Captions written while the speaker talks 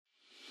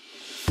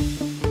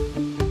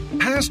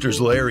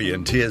Pastors Larry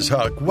and Tiz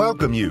Huck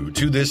welcome you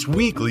to this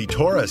weekly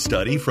Torah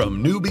study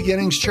from New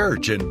Beginnings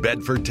Church in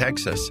Bedford,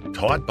 Texas,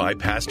 taught by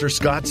Pastor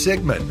Scott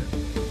Sigmund.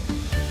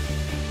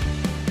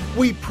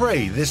 We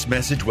pray this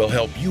message will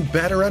help you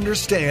better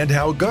understand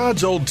how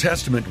God's Old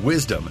Testament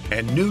wisdom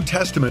and New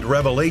Testament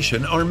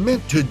revelation are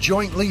meant to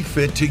jointly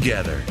fit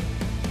together.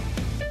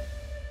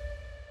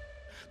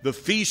 The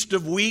Feast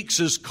of Weeks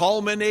is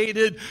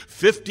culminated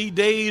 50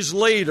 days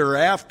later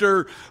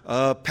after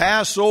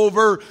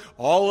Passover.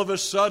 All of a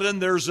sudden,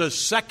 there's a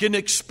second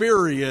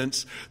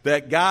experience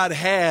that God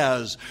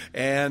has,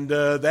 and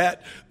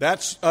that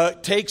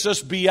takes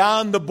us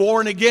beyond the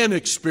born-again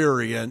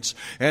experience,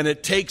 and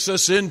it takes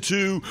us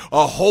into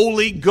a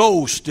Holy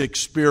Ghost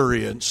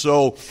experience.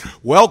 So,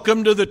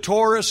 welcome to the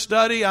Torah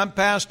study. I'm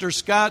Pastor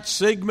Scott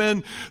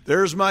Sigmund.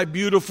 There's my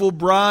beautiful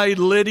bride,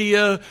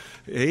 Lydia.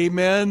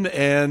 Amen.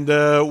 And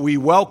we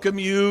welcome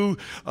you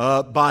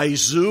by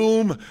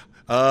Zoom.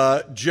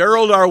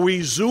 Gerald, are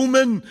we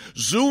zooming?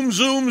 Zoom,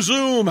 zoom,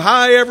 zoom.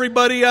 Hi,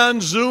 everybody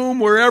on Zoom,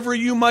 wherever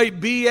you might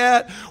be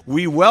at.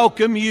 We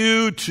welcome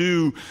you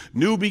to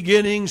New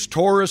Beginnings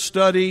Torah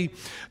Study.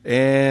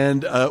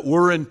 And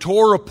we're in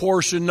Torah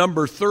portion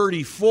number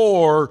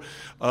 34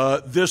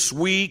 this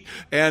week,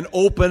 and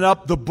open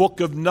up the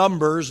book of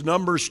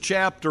Numbers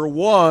chapter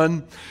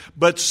 1.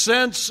 But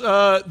since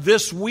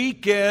this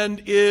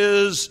weekend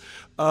is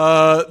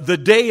the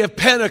day of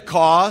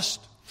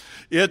Pentecost,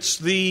 it's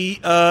the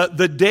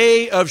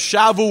day of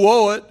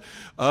Shavuot,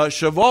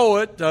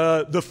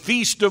 the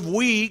Feast of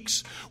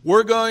Weeks.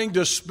 We're going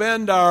to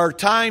spend our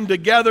time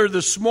together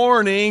this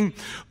morning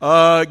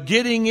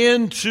getting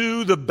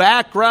into the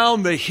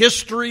background, the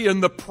history,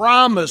 and the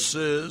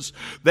promises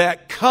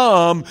that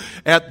come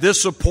at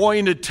this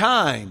appointed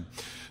time.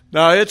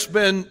 Now, it's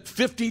been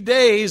 50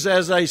 days,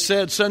 as I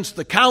said, since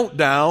the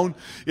countdown.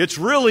 It's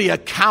really a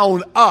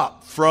count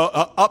up,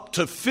 up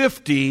to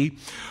 50.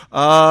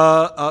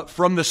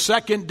 From the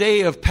second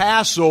day of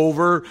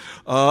Passover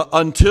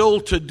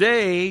until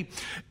today,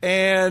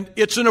 and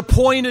it's an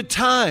appointed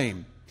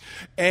time.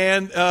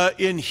 And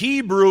in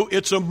Hebrew,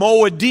 it's a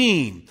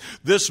Moedim.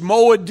 This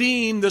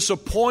Moedim, this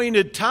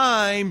appointed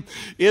time,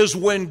 is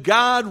when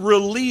God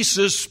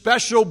releases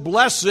special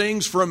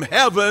blessings from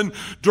heaven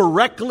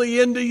directly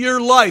into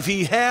your life.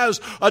 He has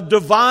a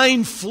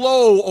divine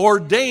flow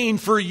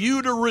ordained for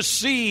you to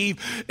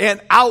receive an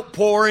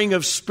outpouring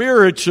of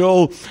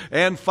spiritual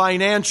and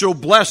financial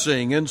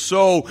blessing. And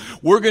so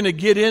we're going to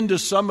get into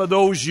some of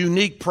those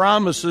unique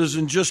promises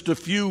in just a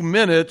few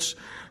minutes.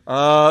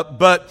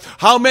 But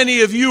how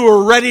many of you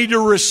are ready to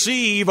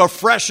receive a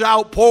fresh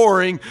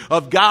outpouring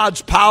of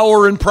God's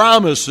power and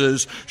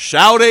promises?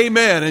 Shout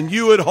amen. And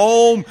you at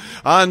home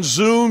on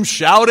Zoom,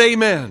 shout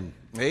amen.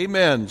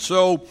 Amen.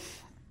 So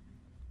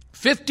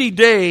 50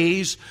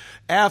 days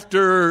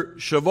after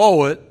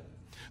Shavuot,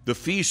 the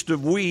Feast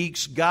of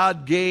Weeks,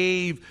 God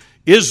gave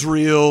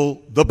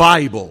Israel the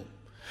Bible,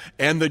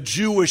 and the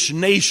Jewish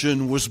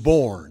nation was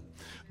born.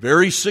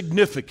 Very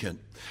significant.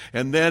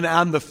 And then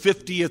on the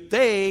 50th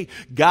day,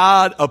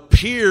 God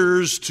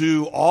appears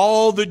to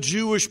all the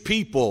Jewish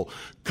people.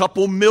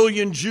 Couple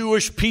million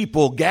Jewish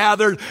people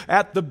gathered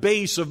at the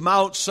base of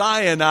Mount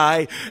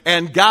Sinai,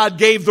 and God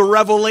gave the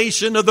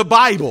revelation of the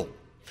Bible,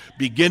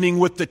 beginning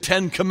with the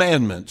Ten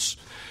Commandments.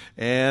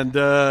 And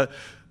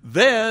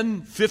then,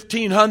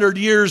 1,500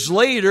 years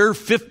later,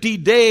 50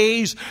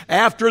 days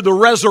after the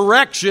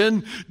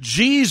resurrection,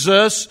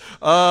 Jesus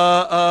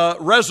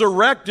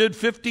resurrected.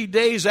 50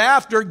 days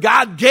after,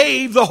 God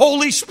gave the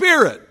Holy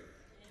Spirit.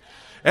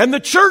 And the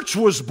church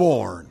was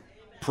born.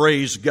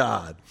 Praise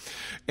God.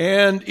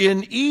 And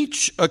in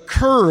each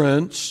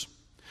occurrence,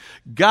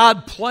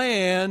 God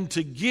planned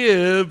to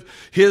give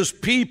His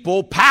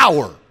people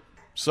power.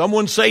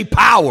 Someone say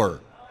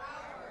power.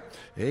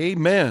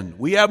 Amen.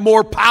 We have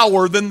more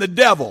power than the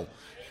devil.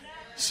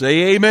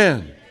 Say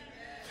amen.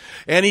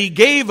 And He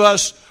gave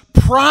us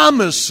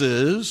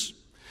promises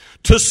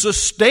to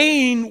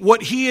sustain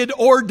what He had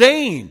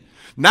ordained.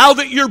 Now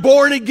that you're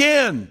born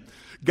again,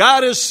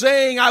 God is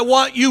saying, I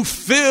want you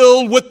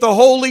filled with the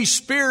Holy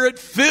Spirit,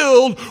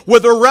 filled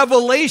with a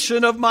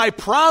revelation of my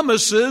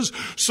promises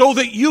so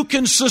that you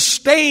can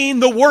sustain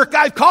the work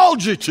I've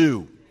called you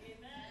to.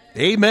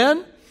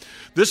 Amen.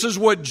 This is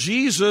what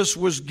Jesus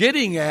was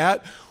getting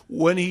at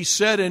when He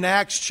said in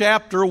Acts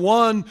chapter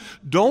 1,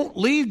 don't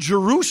leave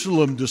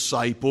Jerusalem,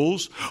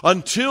 disciples,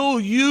 until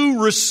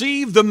you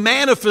receive the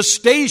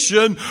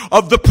manifestation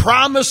of the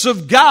promise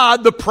of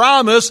God, the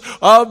promise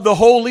of the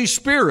Holy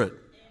Spirit.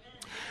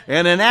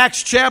 And in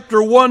Acts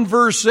chapter 1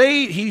 verse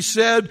 8, He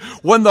said,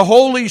 when the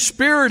Holy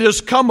Spirit has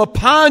come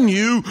upon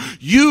you,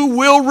 you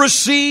will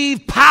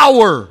receive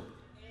power.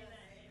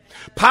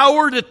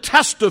 Power to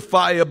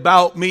testify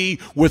about me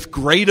with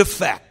great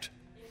effect.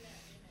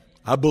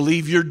 I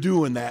believe you're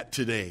doing that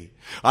today.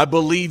 I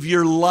believe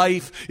your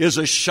life is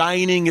a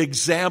shining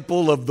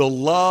example of the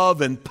love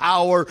and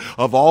power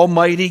of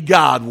Almighty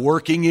God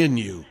working in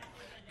you.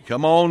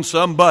 Come on,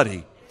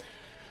 somebody.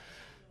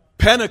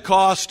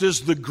 Pentecost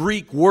is the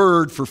Greek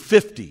word for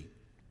 50.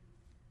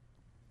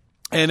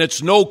 And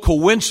it's no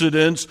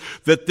coincidence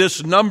that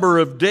this number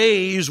of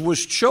days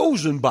was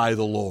chosen by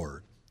the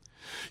Lord.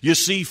 You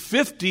see,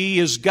 50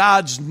 is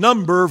God's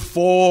number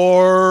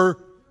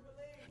for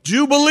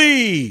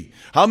Jubilee.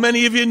 How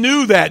many of you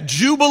knew that?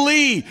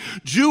 Jubilee.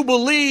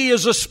 Jubilee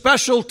is a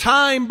special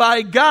time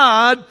by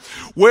God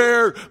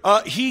where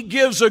He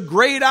gives a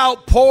great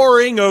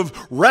outpouring of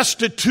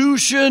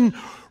restitution,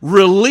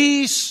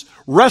 release,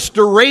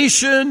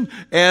 restoration,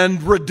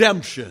 and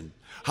redemption.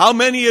 How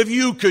many of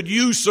you could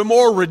use some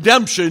more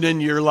redemption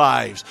in your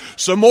lives?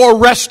 Some more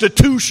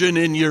restitution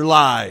in your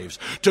lives?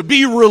 To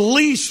be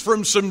released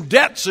from some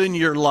debts in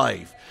your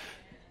life?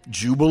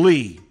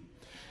 Jubilee.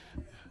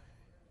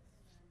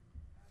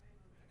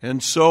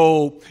 And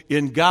so,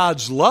 in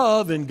God's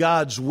love, in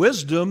God's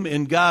wisdom,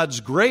 in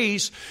God's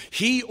grace,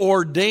 He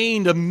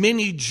ordained a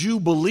mini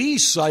Jubilee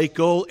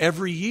cycle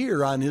every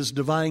year on His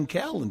divine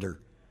calendar.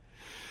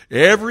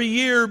 Every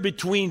year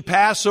between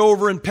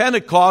Passover and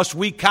Pentecost,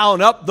 we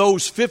count up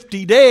those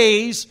 50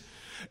 days.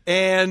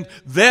 And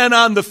then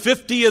on the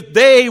 50th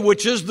day,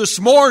 which is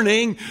this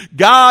morning,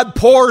 God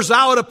pours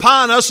out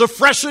upon us a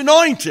fresh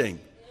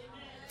anointing.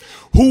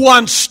 Who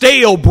wants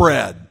stale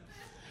bread?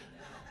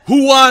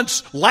 Who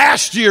wants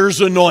last year's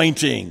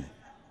anointing?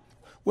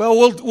 Well,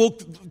 we'll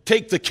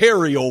take the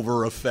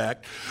carryover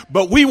effect.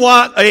 But we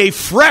want a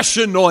fresh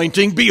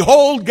anointing.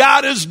 Behold,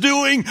 God is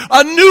doing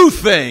a new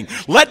thing.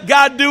 Let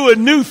God do a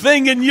new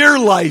thing in your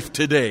life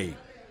today.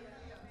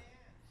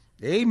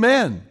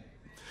 Amen.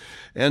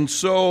 And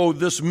so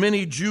this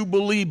mini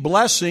Jubilee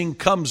blessing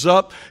comes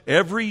up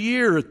every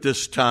year at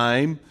this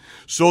time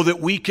so that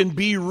we can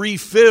be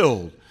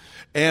refilled.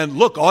 And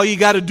look, all you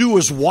got to do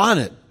is want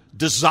it,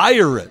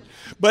 desire it.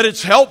 But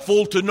it's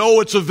helpful to know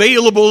it's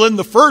available in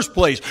the first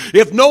place.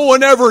 If no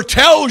one ever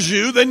tells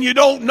you, then you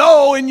don't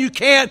know and you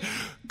can't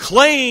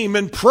claim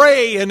and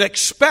pray and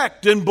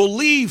expect and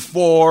believe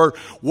for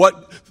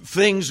what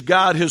things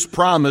God has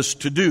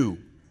promised to do.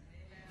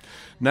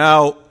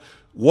 Now,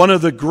 one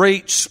of the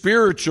great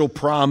spiritual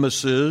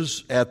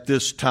promises at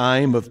this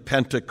time of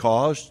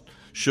Pentecost,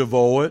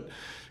 Shavuot,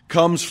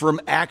 comes from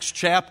Acts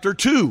chapter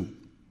 2.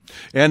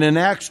 And in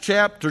Acts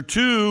chapter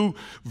 2,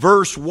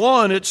 verse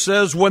 1, it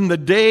says, when the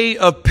day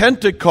of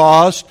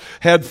Pentecost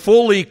had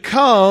fully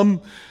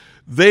come,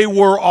 they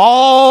were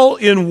all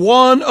in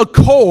one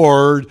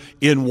accord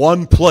in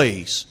one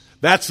place.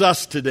 That's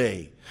us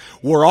today.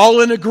 We're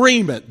all in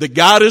agreement that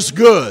God is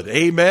good.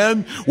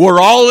 Amen. We're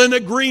all in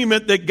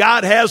agreement that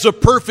God has a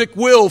perfect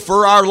will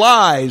for our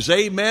lives.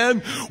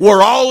 Amen.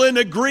 We're all in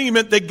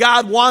agreement that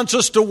God wants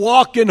us to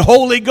walk in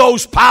Holy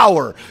Ghost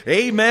power.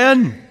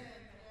 Amen.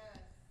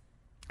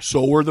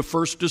 So were the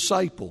first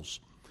disciples.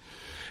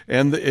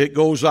 And it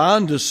goes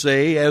on to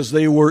say, as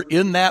they were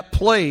in that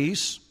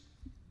place,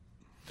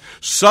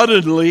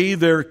 suddenly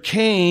there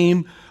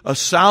came a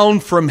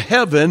sound from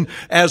heaven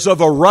as of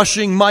a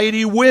rushing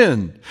mighty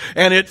wind,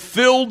 and it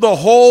filled the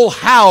whole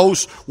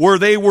house where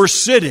they were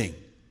sitting.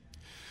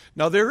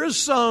 Now there is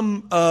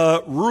some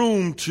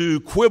room to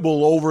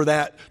quibble over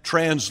that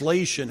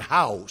translation,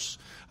 house.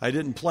 I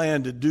didn't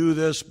plan to do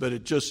this, but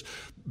it just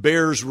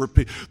bears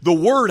repeat. The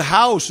word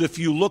house, if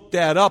you look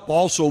that up,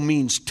 also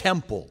means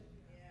temple.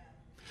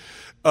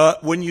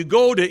 When you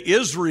go to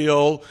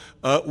Israel,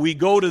 we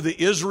go to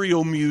the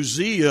Israel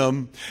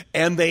Museum,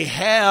 and they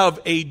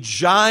have a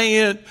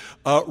giant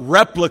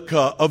replica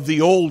of the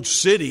old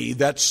city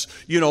that's,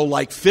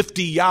 like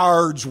 50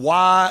 yards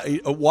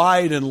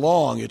wide and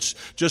long. It's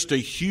just a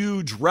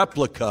huge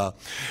replica.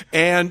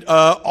 And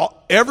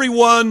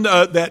everyone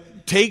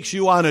that takes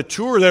you on a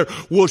tour there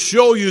will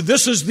show you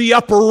this is the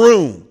upper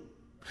room.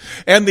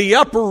 And the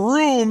upper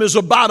room is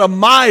about a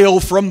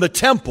mile from the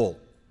temple.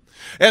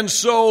 And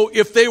so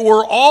if they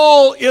were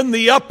all in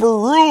the upper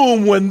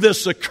room when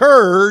this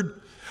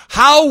occurred,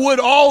 how would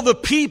all the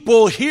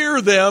people hear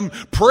them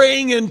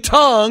praying in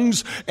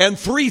tongues and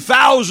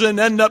 3,000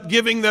 end up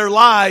giving their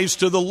lives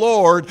to the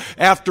Lord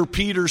after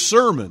Peter's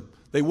sermon?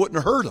 They wouldn't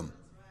have heard them.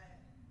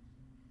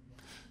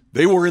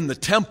 They were in the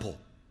temple.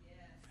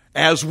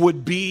 As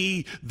would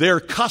be their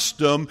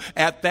custom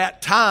at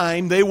that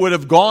time. They would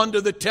have gone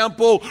to the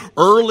temple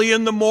early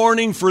in the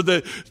morning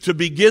to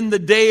begin the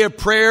day of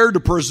prayer,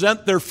 to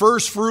present their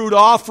first fruit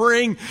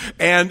offering.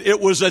 And it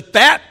was at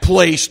that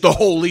place the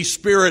Holy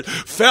Spirit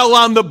fell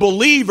on the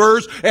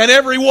believers, and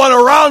everyone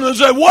around them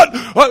said, "What?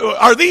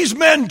 Are these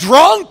men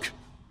drunk?"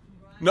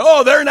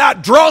 No, they're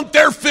not drunk.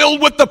 They're filled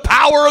with the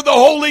power of the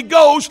Holy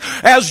Ghost,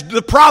 as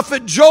the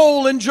prophet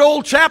Joel in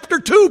Joel chapter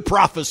 2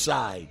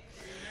 prophesied.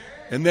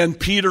 And then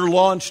Peter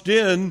launched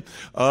in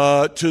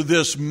to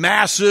this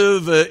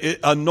massive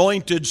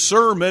anointed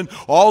sermon.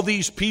 All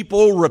these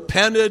people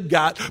repented,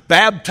 got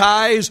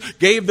baptized,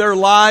 gave their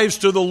lives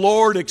to the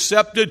Lord,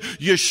 accepted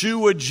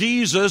Yeshua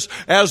Jesus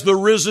as the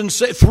risen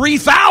Savior.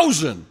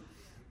 3,000.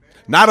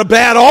 Not a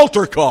bad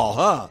altar call,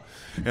 huh?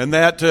 And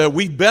that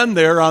we've been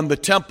there on the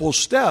temple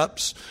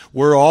steps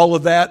where all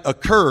of that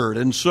occurred.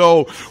 And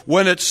so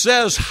when it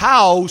says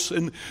house,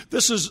 and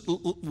this is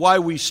why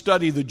we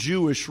study the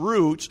Jewish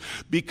roots,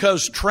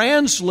 because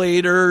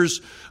translators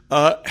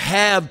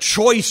have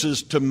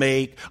choices to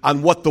make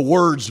on what the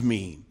words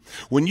mean.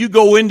 When you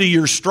go into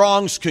your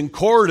Strong's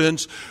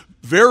Concordance,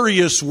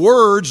 various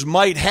words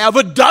might have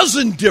a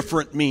dozen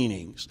different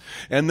meanings.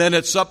 And then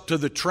it's up to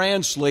the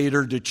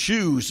translator to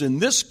choose. In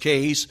this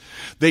case,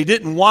 they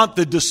didn't want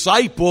the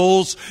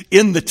disciples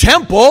in the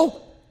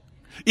temple,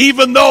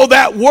 even though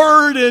that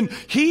word in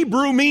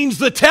Hebrew means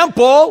the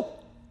temple.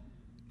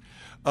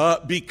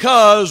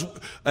 Because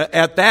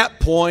at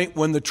that point,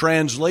 when the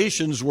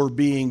translations were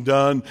being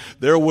done,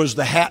 there was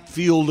the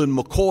Hatfield and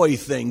McCoy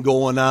thing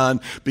going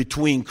on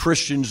between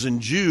Christians and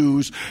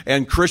Jews,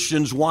 and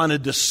Christians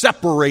wanted to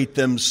separate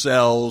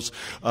themselves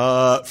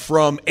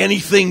from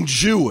anything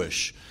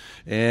Jewish.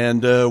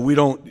 And we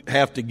don't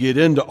have to get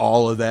into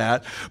all of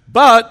that.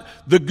 But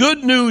the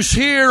good news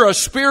here, a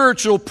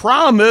spiritual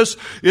promise,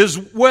 is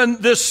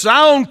when this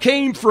sound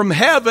came from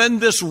heaven,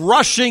 this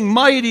rushing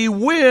mighty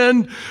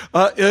wind,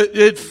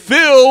 it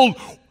filled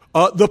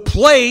the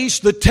place,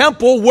 the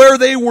temple where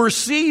they were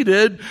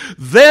seated.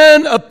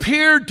 Then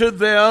appeared to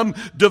them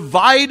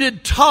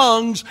divided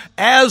tongues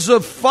as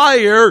of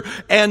fire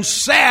and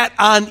sat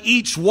on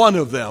each one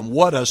of them.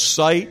 What a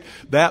sight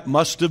that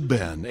must have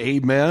been.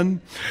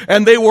 Amen.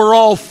 And they were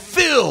all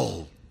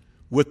filled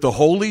with the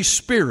Holy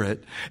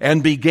Spirit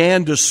and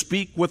began to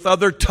speak with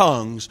other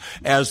tongues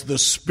as the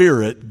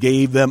Spirit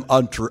gave them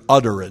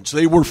utterance.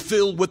 They were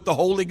filled with the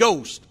Holy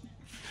Ghost.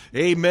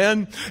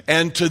 Amen.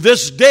 And to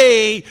this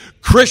day,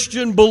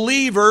 Christian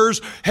believers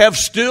have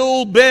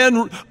still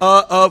been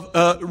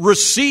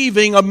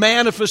receiving a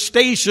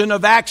manifestation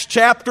of Acts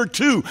chapter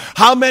 2.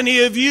 How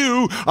many of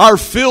you are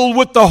filled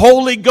with the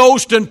Holy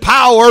Ghost and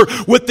power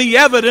with the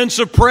evidence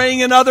of praying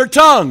in other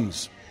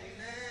tongues?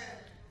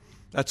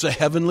 That's a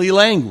heavenly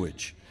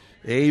language.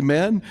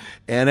 Amen.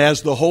 And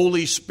as the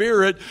Holy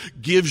Spirit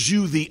gives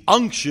you the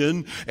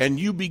unction and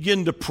you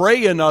begin to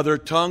pray in other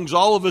tongues,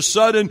 all of a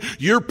sudden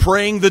you're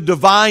praying the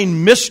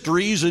divine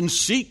mysteries and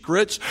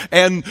secrets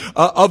and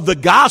of the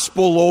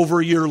gospel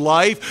over your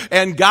life,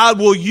 and God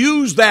will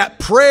use that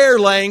prayer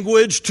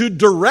language to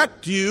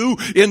direct you,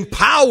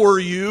 empower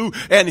you,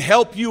 and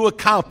help you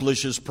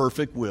accomplish His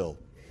perfect will.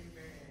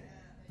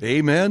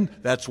 Amen.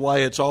 That's why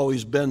it's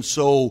always been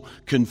so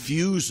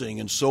confusing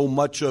and so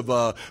much of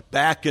a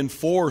back and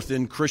forth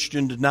in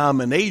Christian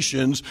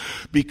denominations,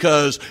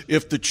 because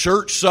if the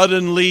church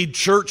suddenly,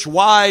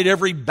 church-wide,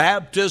 every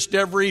Baptist,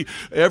 every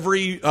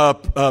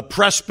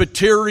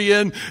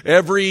Presbyterian,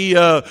 every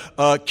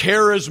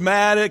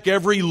charismatic,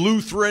 every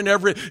Lutheran,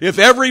 if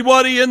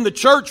everybody in the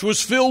church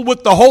was filled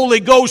with the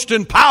Holy Ghost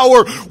and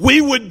power, we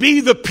would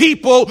be the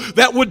people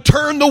that would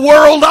turn the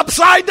world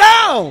upside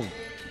down.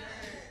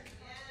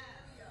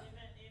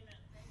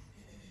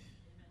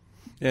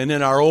 And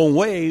in our own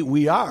way,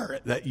 we are.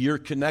 That your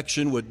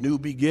connection with New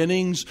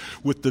Beginnings,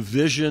 with the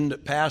vision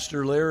that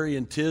Pastor Larry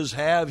and Tiz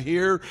have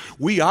here,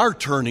 we are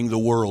turning the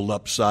world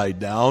upside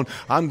down.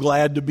 I'm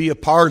glad to be a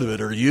part of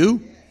it. Are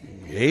you?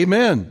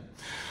 Amen.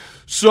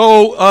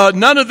 So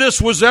none of this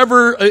was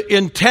ever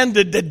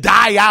intended to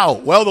die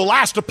out. Well, the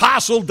last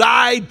apostle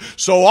died,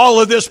 so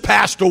all of this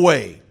passed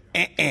away.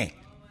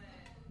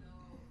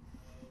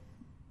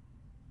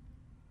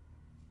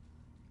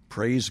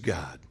 Praise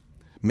God.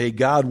 May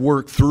God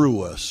work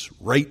through us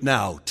right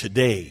now,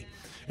 today,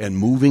 and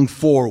moving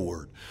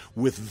forward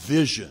with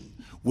vision,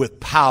 with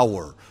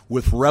power,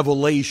 with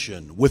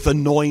revelation, with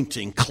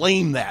anointing.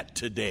 Claim that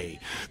today,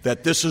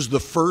 that this is the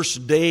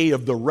first day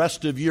of the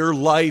rest of your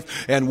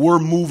life and we're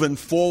moving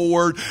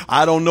forward.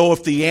 I don't know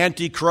if the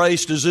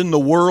Antichrist is in the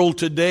world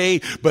today,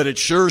 but it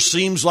sure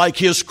seems like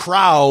his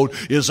crowd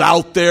is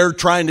out there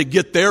trying to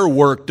get their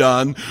work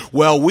done.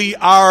 Well, we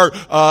are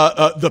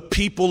the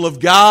people of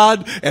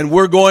God, and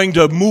we're going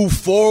to move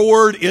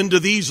forward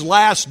into these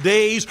last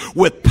days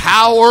with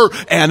power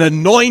and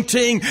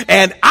anointing,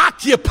 and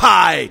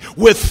occupy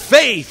with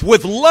faith,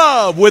 with love,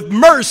 with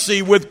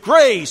mercy, with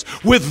grace,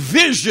 with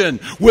vision,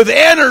 with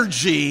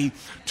energy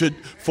to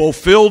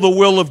fulfill the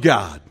will of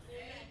God.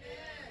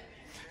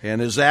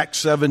 And as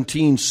Acts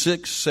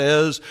 17:6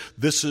 says,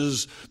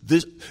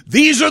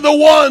 these are the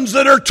ones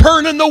that are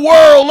turning the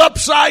world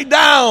upside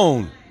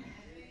down.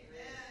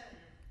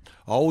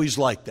 Always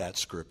like that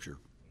scripture.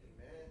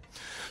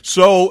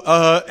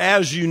 So,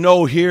 as you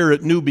know, here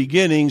at New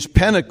Beginnings,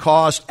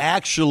 Pentecost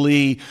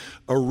actually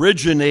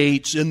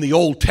originates in the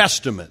Old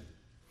Testament.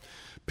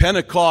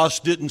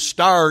 Pentecost didn't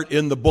start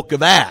in the book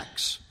of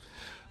Acts.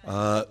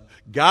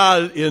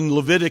 God in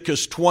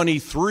Leviticus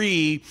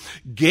 23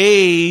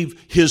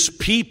 gave His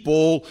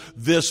people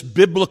this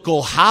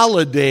biblical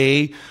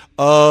holiday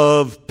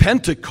of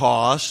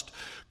Pentecost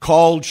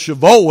called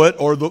Shavuot,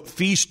 or the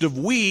Feast of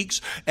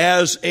Weeks,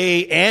 as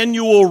an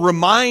annual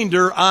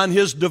reminder on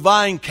His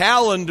divine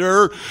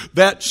calendar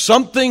that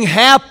something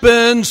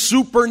happened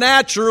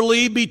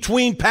supernaturally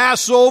between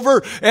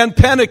Passover and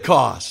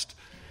Pentecost.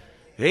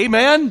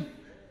 Amen?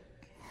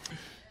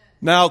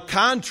 Now,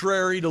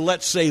 contrary to,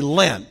 let's say,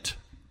 Lent,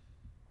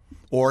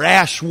 or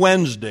Ash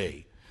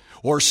Wednesday,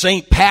 or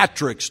St.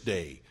 Patrick's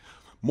Day,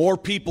 More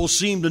people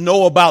seem to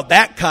know about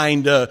that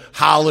kind of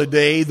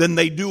holiday than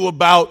they do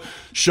about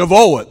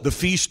Shavuot, the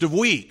Feast of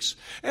Weeks.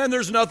 And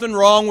there's nothing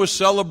wrong with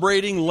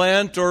celebrating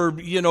Lent or,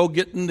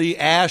 getting the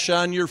ash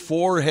on your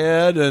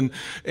forehead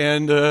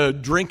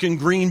and drinking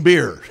green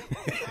beer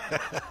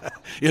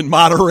in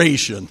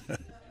moderation.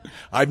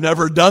 I've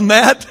never done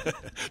that.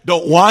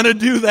 Don't want to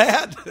do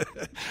that.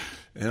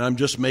 And I'm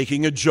just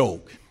making a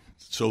joke.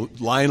 So,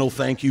 Lionel,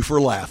 thank you for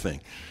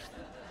laughing.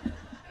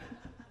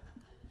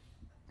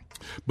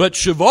 But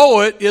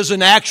Shavuot is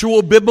an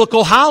actual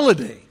biblical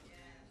holiday.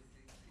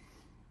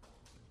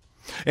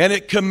 And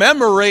it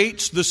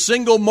commemorates the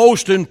single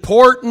most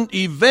important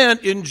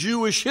event in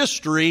Jewish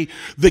history,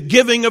 the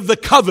giving of the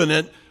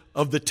covenant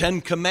of the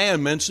Ten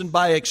Commandments, and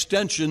by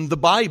extension, the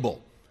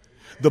Bible.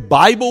 The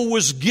Bible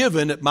was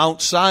given at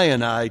Mount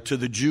Sinai to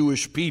the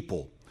Jewish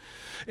people.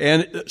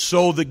 And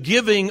so the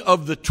giving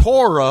of the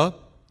Torah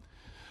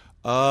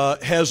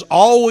has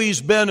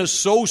always been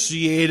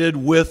associated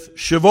with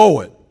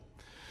Shavuot.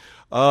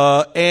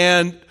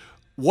 And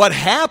what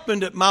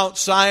happened at Mount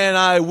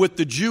Sinai with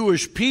the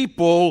Jewish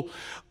people,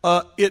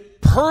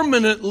 it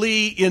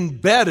permanently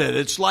embedded,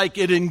 it's like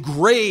it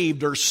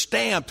engraved or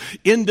stamped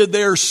into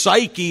their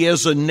psyche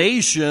as a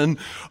nation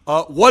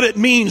what it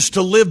means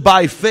to live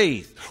by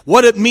faith,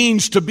 what it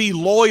means to be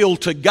loyal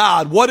to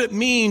God, what it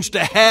means to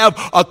have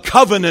a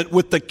covenant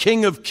with the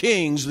King of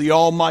Kings, the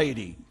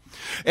Almighty.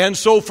 And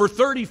so for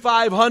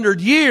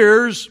 3,500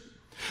 years,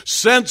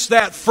 since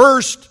that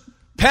first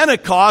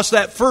Pentecost,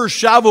 that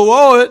first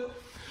Shavuot,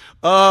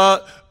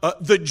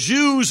 the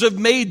Jews have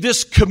made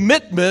this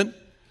commitment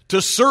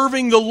to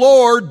serving the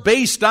Lord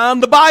based on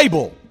the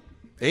Bible.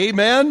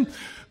 Amen.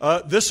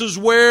 This is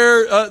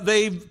where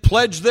they've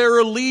pledged their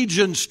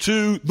allegiance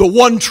to the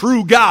one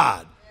true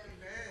God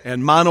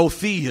and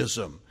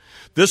monotheism.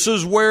 This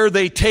is where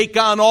they take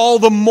on all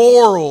the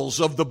morals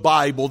of the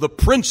Bible, the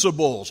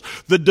principles,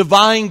 the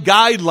divine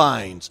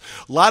guidelines.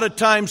 A lot of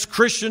times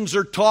Christians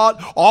are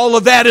taught all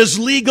of that is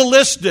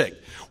legalistic.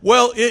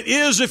 Well, it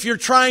is if you're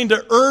trying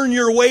to earn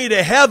your way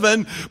to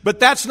heaven, but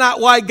that's not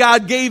why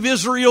God gave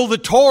Israel the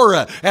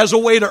Torah as a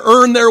way to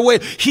earn their way.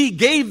 He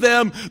gave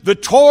them the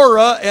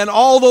Torah and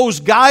all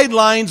those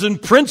guidelines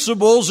and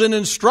principles and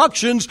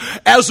instructions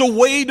as a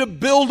way to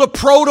build a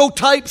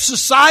prototype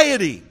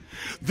society.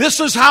 This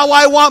is how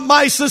I want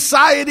my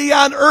society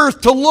on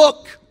earth to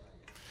look.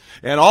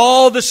 And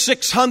all the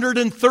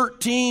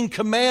 613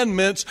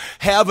 commandments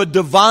have a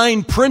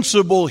divine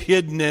principle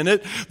hidden in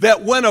it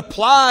that when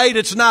applied,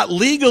 it's not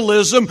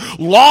legalism.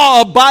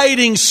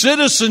 Law-abiding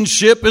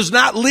citizenship is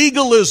not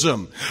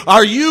legalism.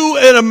 Are you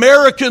an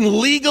American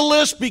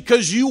legalist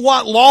because you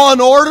want law and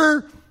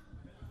order?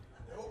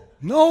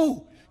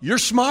 No. You're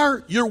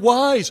smart. You're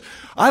wise.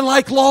 I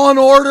like law and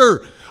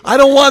order. I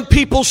don't want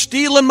people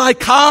stealing my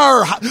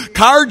car,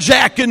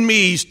 carjacking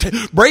me,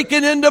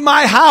 breaking into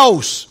my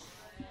house.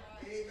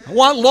 I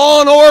want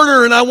law and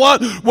order,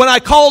 and when I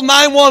call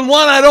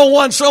 911, I don't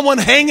want someone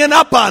hanging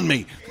up on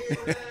me.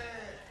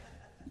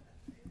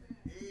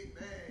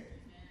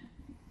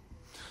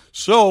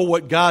 So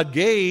what God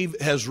gave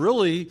has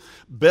really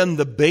been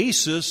the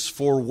basis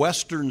for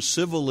Western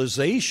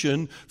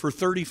civilization for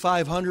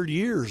 3,500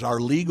 years. Our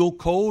legal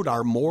code,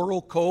 our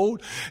moral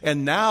code.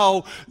 And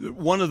now,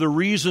 one of the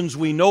reasons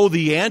we know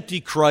the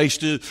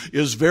Antichrist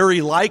is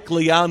very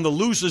likely on the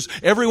loose is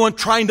everyone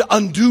trying to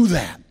undo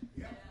that.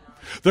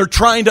 They're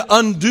trying to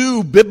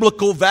undo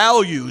biblical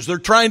values. They're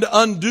trying to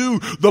undo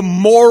the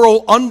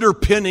moral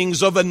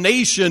underpinnings of a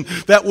nation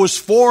that was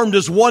formed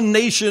as one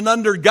nation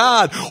under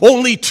God.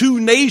 Only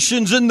two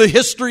nations in the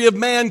history of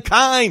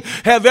mankind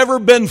have ever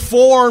been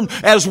formed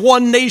as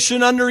one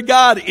nation under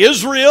God.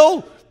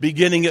 Israel,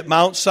 beginning at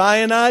Mount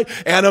Sinai,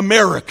 and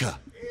America.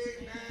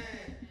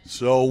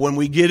 So when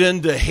we get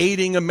into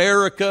hating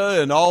America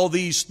and all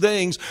these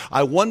things,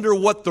 I wonder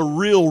what the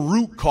real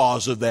root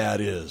cause of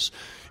that is.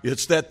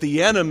 It's that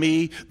the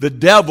enemy, the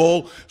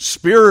devil,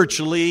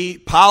 spiritually,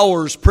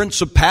 powers,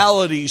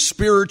 principalities,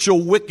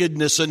 spiritual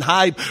wickedness and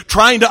hype,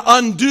 trying to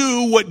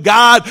undo what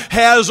God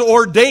has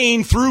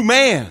ordained through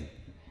man.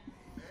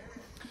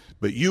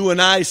 But you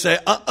and I say,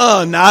 not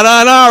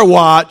on our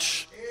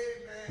watch.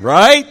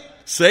 Right?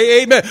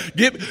 Say amen.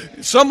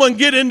 Someone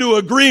get into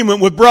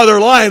agreement with Brother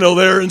Lionel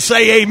there and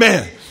say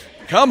amen.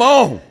 Come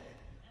on.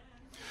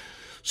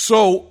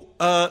 So,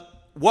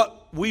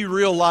 what we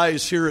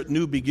realize here at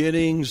New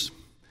Beginnings,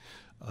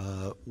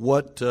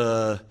 what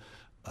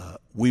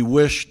we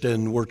wished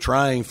and we're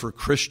trying for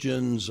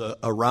Christians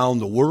around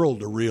the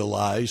world to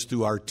realize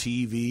through our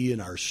TV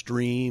and our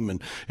stream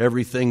and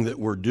everything that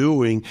we're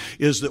doing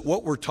is that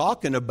what we're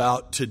talking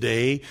about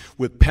today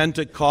with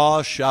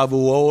Pentecost,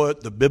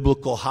 Shavuot, the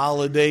biblical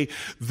holiday,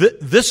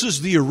 this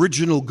is the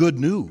original good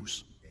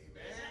news.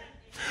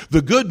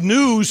 The good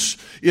news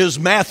is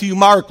Matthew,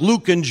 Mark,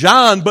 Luke, and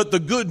John, but the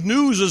good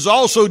news is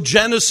also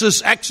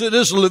Genesis,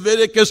 Exodus,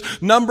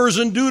 Leviticus, Numbers,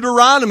 and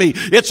Deuteronomy.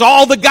 It's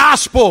all the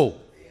gospel.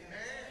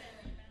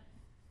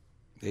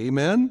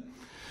 Amen.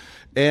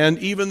 And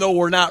even though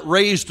we're not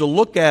raised to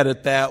look at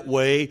it that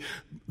way,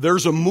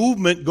 there's a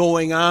movement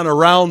going on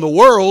around the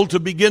world to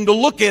begin to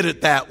look at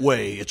it that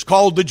way. It's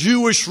called the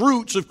Jewish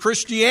roots of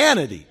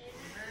Christianity.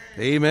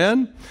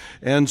 Amen?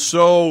 And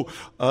so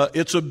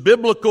it's a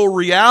biblical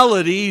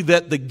reality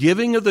that the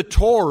giving of the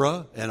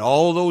Torah and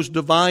all those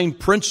divine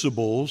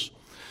principles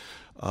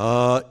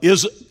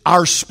is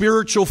our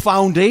spiritual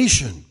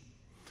foundation.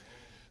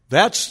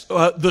 That's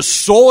the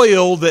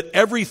soil that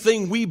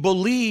everything we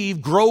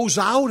believe grows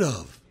out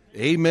of.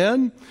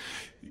 Amen?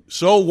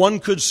 So one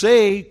could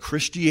say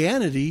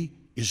Christianity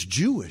is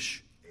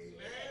Jewish.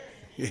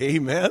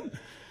 Amen?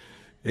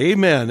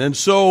 Amen. And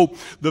so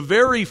the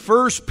very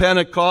first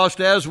Pentecost,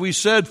 as we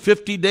said,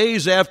 50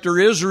 days after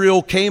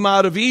Israel came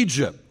out of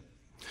Egypt.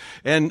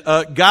 And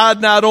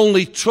God not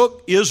only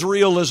took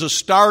Israel as a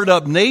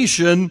startup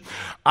nation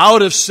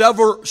out of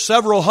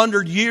several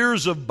hundred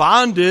years of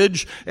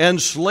bondage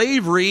and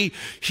slavery,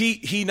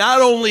 He not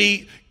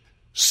only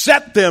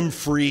set them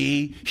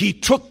free, He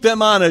took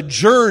them on a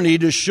journey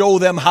to show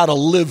them how to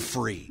live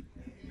free.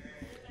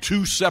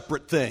 Two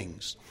separate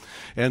things.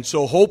 And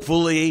so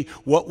hopefully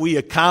what we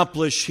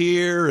accomplish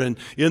here and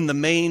in the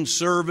main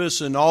service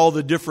and all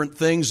the different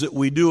things that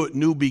we do at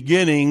New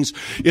Beginnings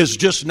is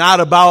just not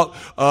about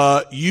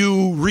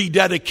you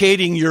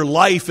rededicating your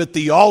life at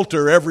the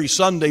altar every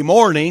Sunday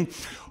morning.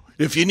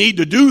 If you need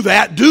to do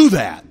that, do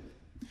that.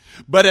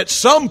 But at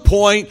some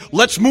point,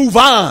 let's move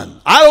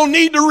on. I don't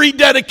need to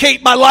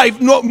rededicate my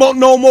life no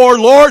more,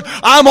 Lord.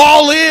 I'm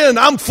all in.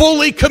 I'm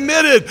fully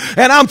committed.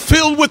 And I'm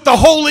filled with the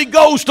Holy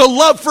Ghost, a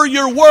love for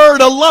your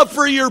word, a love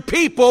for your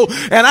people.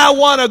 And I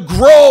want to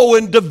grow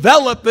and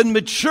develop and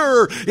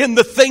mature in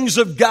the things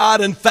of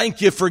God. And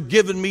thank you for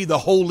giving me the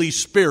Holy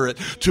Spirit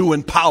to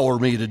empower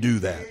me to do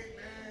that.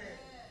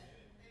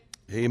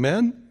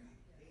 Amen.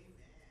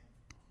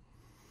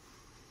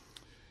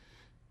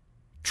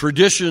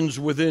 Traditions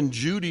within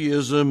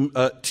Judaism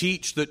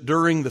teach that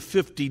during the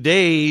 50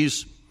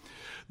 days,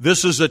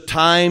 this is a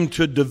time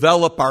to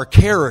develop our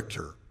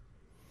character.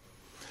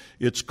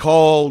 It's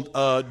called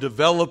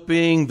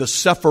developing the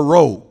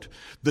Sephirot,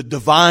 the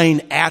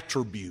divine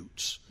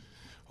attributes.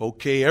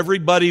 Okay,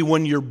 everybody,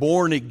 when you're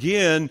born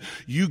again,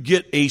 you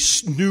get a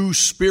new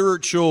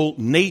spiritual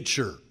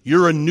nature.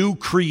 You're a new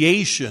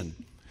creation.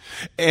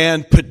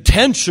 And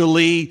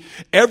potentially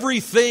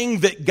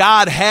everything that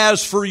God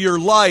has for your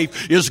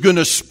life is going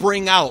to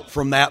spring out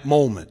from that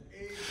moment.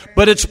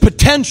 But it's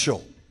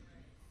potential,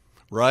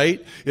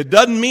 right? It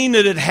doesn't mean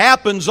that it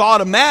happens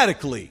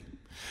automatically.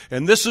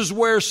 And this is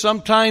where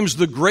sometimes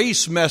the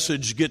grace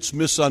message gets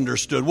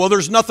misunderstood. Well,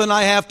 there's nothing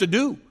I have to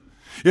do.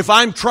 If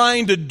I'm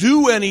trying to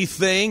do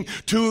anything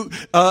to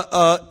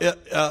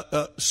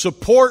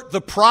support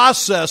the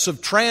process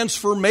of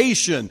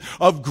transformation,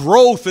 of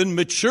growth and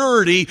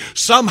maturity,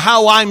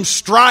 somehow I'm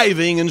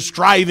striving, and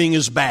striving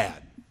is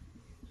bad.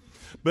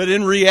 But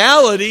in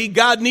reality,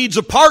 God needs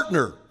a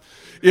partner.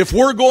 If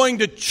we're going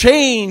to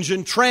change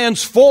and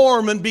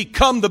transform and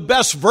become the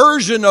best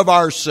version of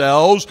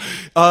ourselves,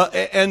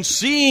 and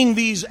seeing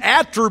these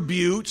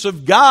attributes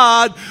of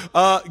God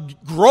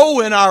grow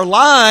in our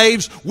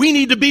lives, we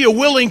need to be a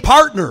willing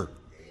partner.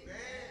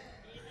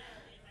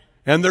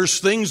 And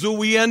there's things that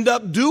we end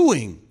up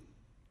doing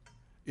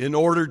in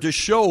order to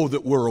show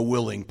that we're a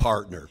willing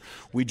partner.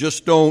 We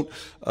just don't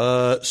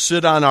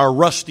sit on our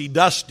rusty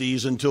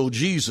dusties until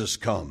Jesus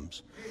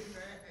comes.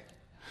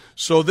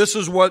 So this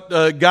is what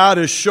God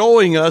is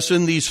showing us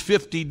in these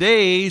 50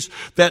 days,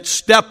 that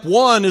step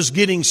one is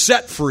getting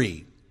set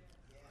free.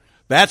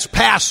 That's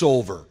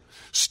Passover.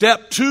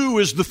 Step two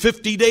is the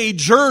 50-day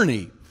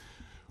journey,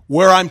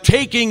 where I'm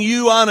taking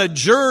you on a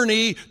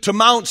journey to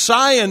Mount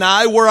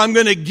Sinai, where I'm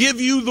going to give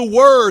you the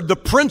word, the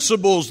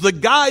principles, the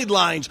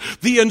guidelines,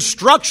 the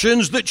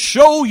instructions that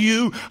show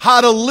you how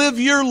to live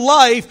your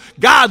life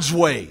God's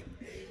way.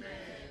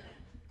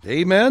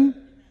 Amen?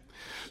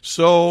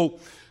 So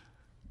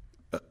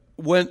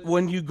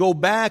when you go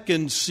back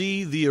and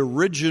see the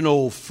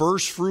original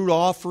first fruit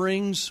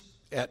offerings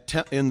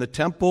in the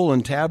temple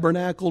and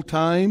tabernacle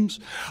times,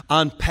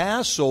 on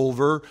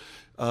Passover,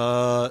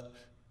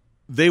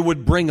 they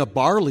would bring a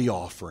barley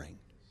offering.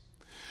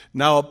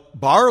 Now,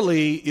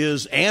 barley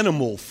is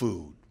animal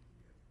food.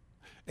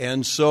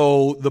 And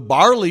so the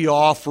barley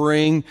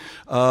offering,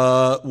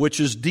 which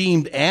is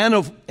deemed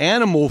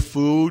animal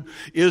food,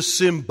 is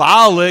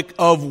symbolic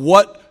of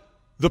what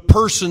the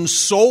person's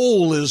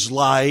soul is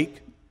like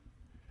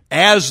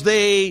as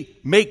they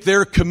make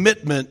their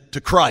commitment to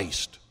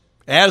Christ,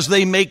 as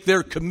they make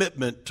their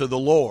commitment to the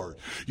Lord.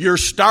 You're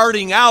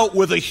starting out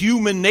with a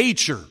human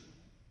nature.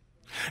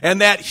 And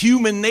that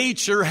human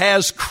nature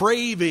has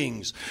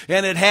cravings,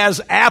 and it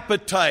has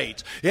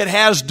appetites, it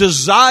has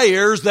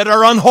desires that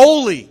are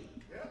unholy.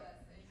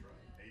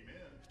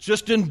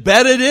 Just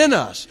embedded in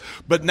us.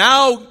 But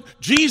now,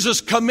 Jesus,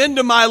 come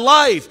into my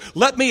life.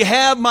 Let me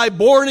have my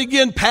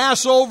born-again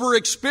Passover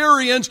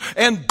experience,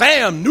 and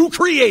bam, new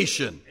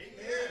creation.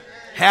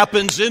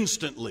 Happens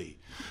instantly.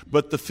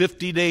 But the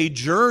 50-day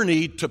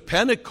journey to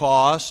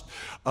Pentecost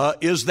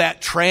is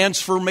that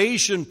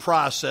transformation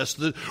process.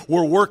 That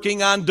we're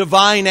working on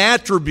divine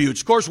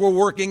attributes. Of course, we're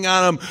working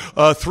on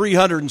them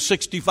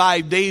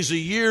 365 days a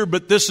year,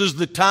 but this is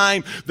the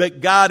time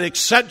that God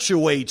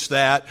accentuates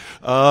that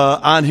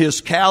on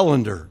His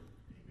calendar.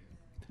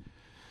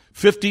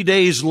 50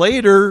 days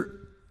later,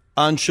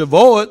 on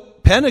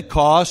Shavuot,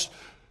 Pentecost,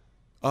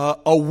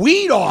 a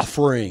wheat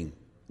offering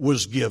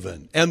was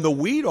given. And the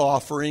wheat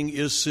offering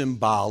is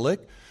symbolic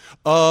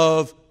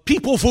of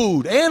people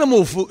food,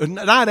 animal food,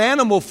 not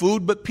animal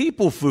food, but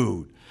people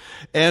food.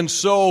 And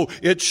so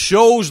it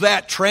shows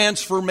that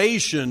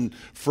transformation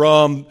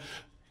from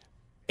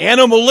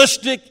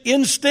animalistic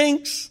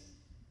instincts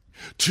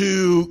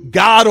to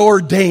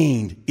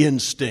God-ordained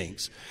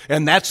instincts.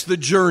 And that's the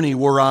journey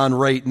we're on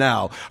right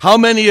now. How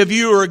many of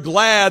you are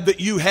glad that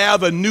you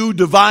have a new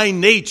divine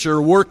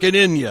nature working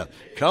in you?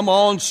 Come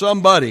on,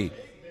 somebody.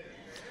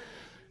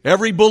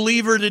 Every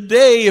believer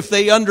today, if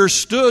they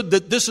understood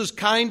that this is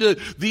kind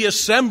of the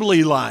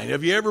assembly line.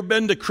 Have you ever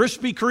been to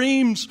Krispy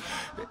Kremes?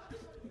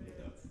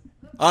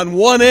 On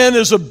one end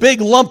is a big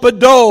lump of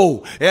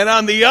dough, and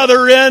on the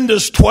other end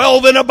is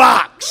 12 in a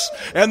box.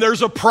 And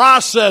there's a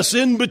process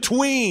in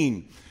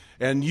between.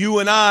 And you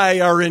and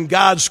I are in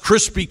God's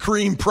Krispy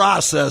Kreme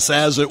process,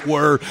 as it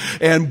were.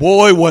 And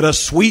boy, what a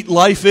sweet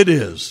life it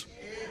is.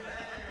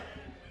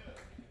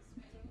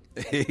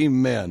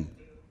 Amen.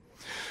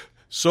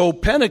 So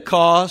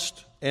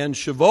Pentecost and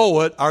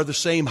Shavuot are the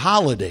same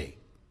holiday.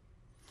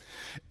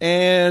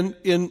 And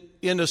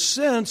in a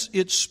sense,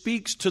 it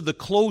speaks to the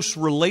close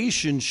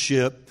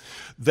relationship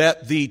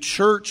that the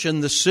church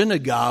and the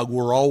synagogue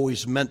were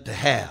always meant to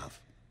have.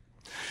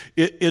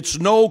 It's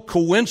no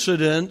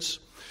coincidence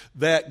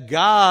that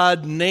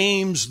God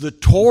names the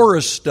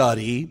Torah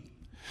study,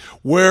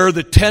 where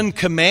the 10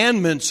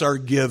 Commandments are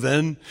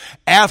given,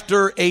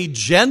 after a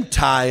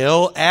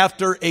Gentile,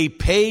 after a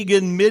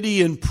pagan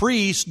Midian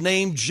priest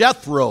named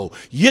Jethro,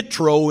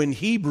 Yitro in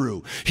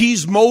Hebrew.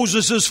 He's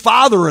Moses'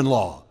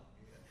 father-in-law.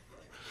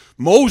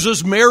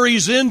 Moses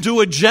marries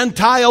into a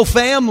Gentile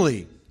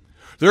family.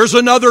 There's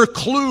another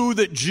clue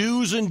that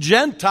Jews and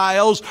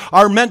Gentiles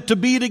are meant to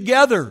be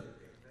together.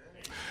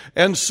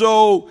 And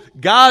so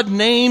God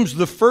names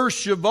the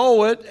first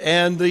Shavuot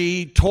and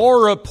the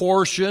Torah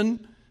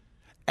portion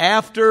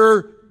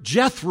after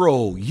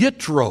Jethro,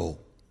 Yitro.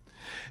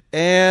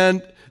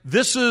 And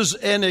this is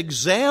an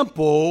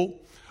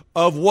example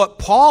of what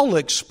Paul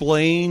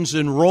explains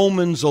in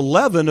Romans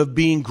 11 of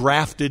being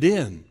grafted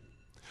in.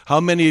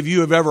 How many of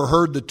you have ever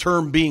heard the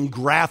term being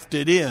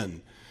grafted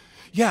in?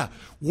 Yeah,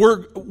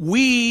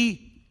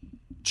 we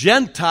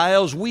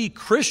Gentiles, we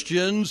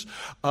Christians,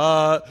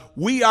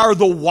 we are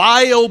the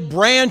wild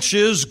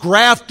branches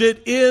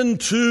grafted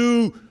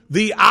into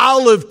the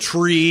olive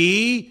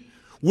tree,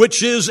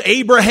 which is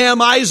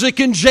Abraham, Isaac,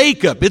 and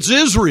Jacob. It's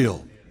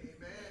Israel.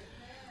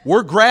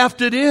 We're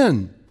grafted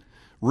in.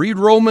 Read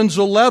Romans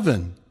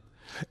 11.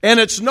 And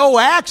it's no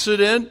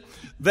accident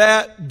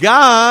that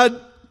God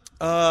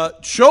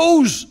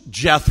chose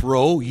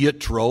Jethro,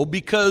 Yitro,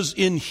 because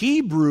in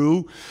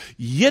Hebrew,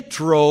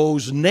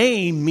 Yitro's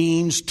name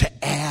means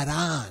to add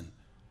on.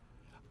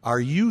 Are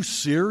you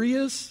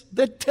serious?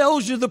 That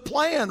tells you the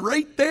plan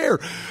right there.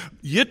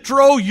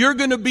 Yitro, you're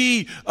going to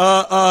be,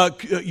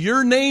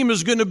 your name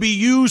is going to be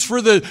used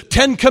for the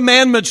 10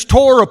 Commandments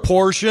Torah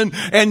portion,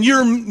 and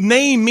your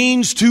name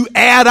means to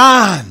add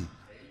on.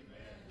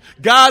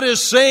 God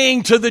is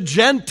saying to the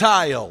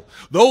Gentile,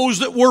 those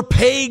that were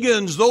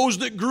pagans, those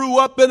that grew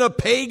up in a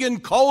pagan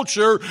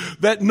culture,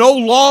 that no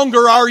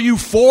longer are you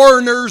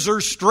foreigners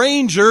or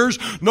strangers,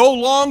 no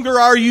longer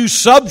are you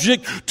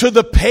subject to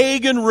the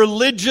pagan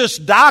religious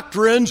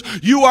doctrines.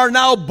 You are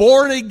now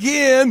born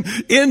again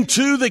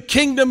into the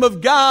kingdom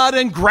of God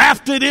and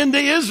grafted into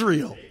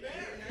Israel.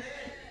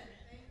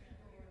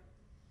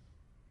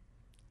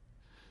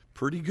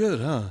 Pretty good,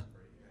 huh?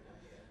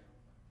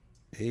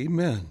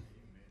 Amen.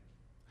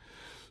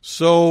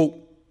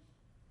 So,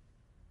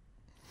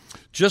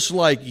 just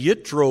like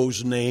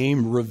Yitro's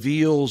name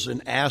reveals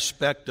an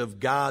aspect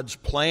of God's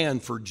plan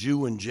for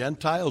Jew and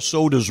Gentile,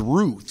 so does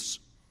Ruth's.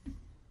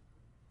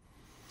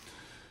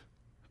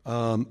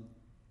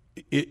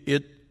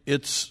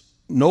 It's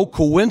no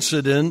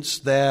coincidence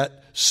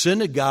that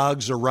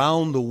synagogues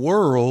around the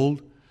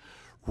world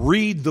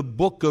read the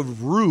book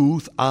of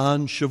Ruth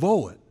on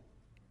Shavuot.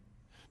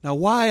 Now,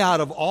 why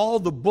out of all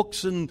the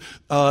books in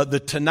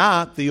the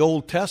Tanakh, the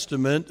Old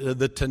Testament,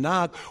 the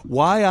Tanakh,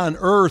 why on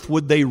earth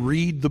would they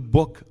read the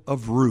book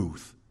of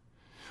Ruth?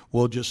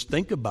 Well, just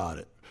think about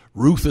it.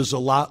 Ruth is a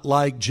lot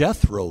like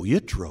Jethro,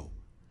 Yitro.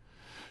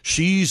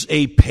 She's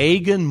a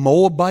pagan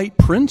Moabite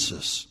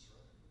princess.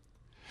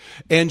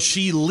 And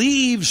she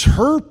leaves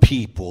her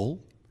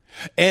people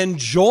and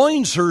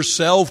joins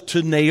herself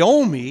to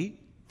Naomi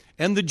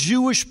and the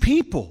Jewish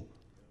people.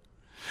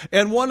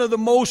 And one of the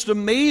most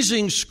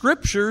amazing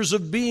scriptures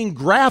of being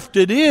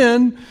grafted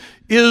in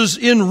is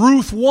in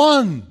Ruth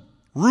 1,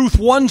 Ruth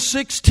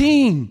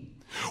 1:16.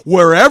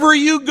 Wherever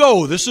you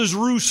go, this is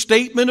Ruth's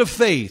statement of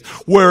faith.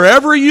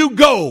 Wherever you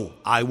go,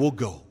 I will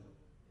go.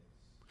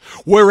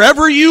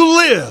 Wherever you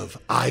live,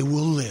 I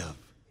will live.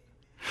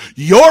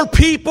 Your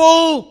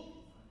people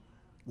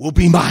will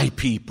be my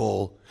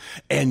people,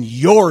 and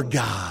your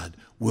God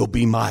will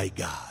be my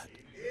God.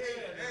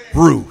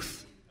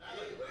 Ruth.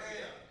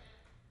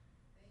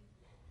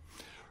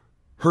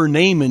 Her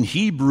name in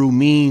Hebrew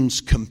means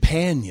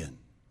companion,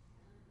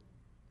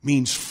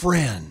 means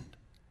friend.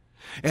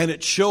 And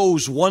it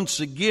shows once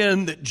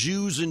again that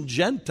Jews and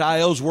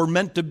Gentiles were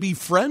meant to be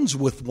friends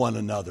with one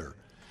another.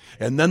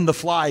 And then the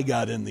fly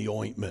got in the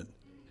ointment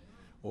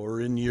or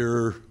in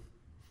your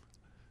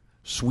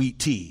sweet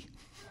tea.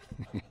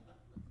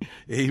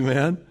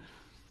 Amen.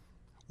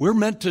 We're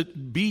meant to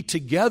be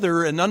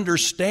together and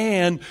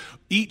understand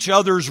each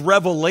other's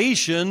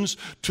revelations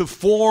to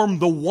form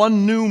the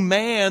one new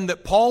man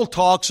that Paul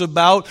talks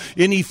about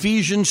in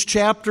Ephesians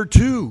chapter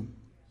 2.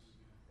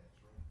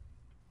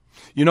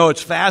 You know,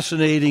 it's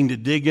fascinating to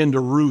dig into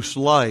Ruth's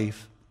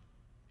life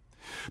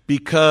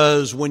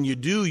because when you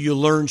do, you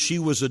learn she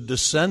was a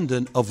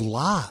descendant of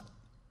Lot.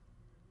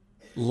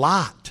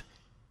 Lot.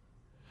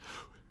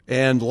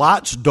 And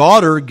Lot's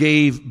daughter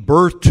gave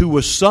birth to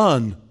a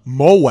son,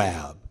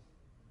 Moab.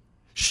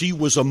 She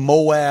was a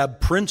Moab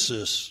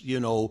princess,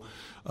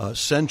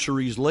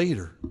 centuries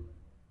later.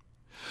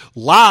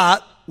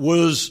 Lot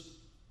was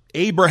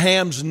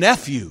Abraham's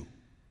nephew.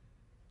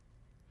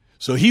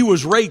 So he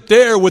was right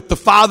there with the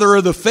father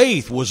of the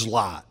faith was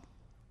Lot.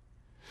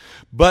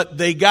 But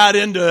they got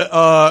into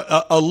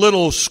a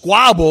little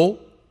squabble,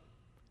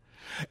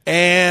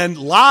 and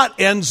Lot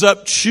ends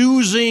up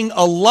choosing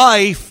a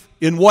life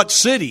in what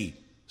city?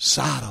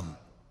 Sodom.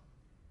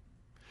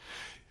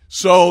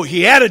 So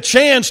he had a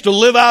chance to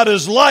live out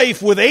his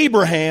life with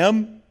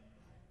Abraham.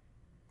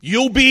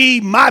 You'll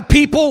be my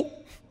people,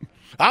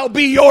 I'll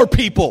be your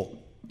people.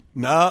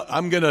 No,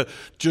 I'm going to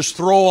just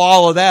throw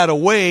all of that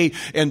away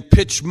and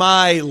pitch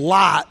my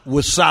lot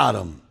with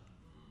Sodom.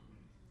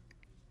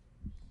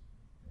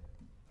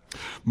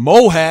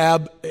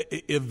 Moab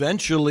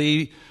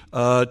eventually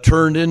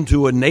turned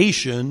into a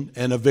nation,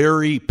 and a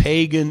very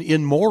pagan,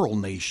 immoral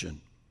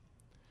nation.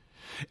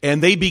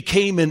 And they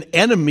became an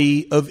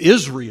enemy of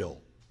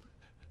Israel.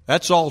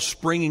 That's all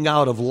springing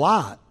out of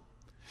Lot.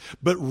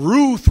 But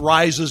Ruth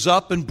rises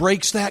up and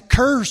breaks that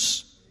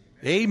curse.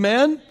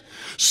 Amen.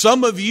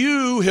 Some of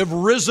you have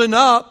risen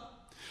up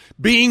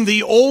being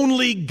the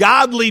only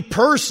godly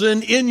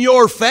person in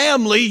your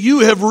family. You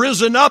have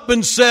risen up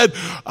and said,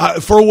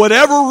 for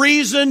whatever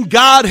reason,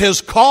 God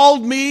has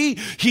called me.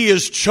 He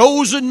has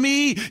chosen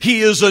me.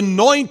 He has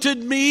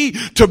anointed me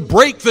to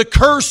break the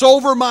curse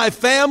over my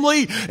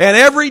family. And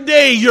every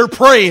day you're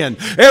praying.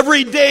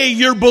 Every day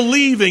you're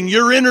believing.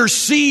 You're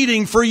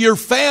interceding for your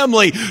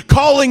family,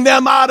 calling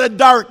them out of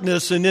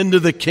darkness and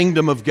into the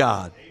kingdom of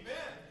God.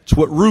 It's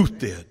what Ruth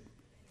did.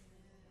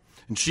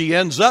 And she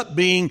ends up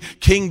being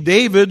King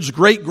David's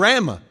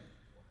great-grandma.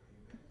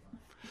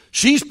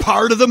 She's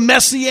part of the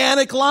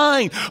Messianic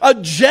line. A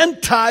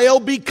Gentile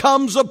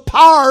becomes a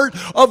part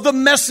of the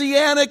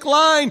Messianic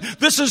line.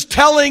 This is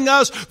telling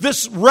us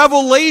this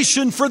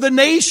revelation for the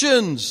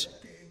nations.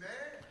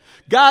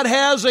 God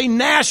has a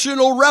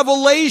national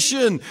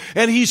revelation,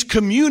 and He's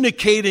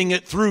communicating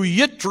it through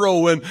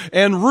Yitro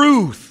and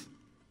Ruth.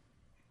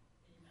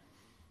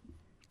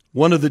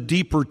 One of the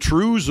deeper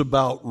truths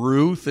about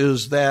Ruth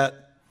is that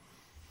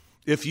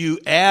if you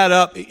add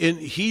up, in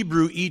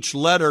Hebrew, each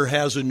letter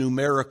has a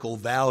numerical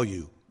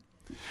value.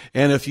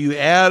 And if you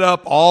add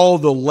up all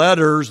the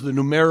letters, the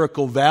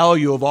numerical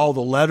value of all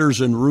the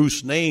letters in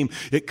Ruth's name,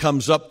 it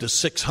comes up to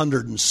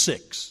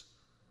 606.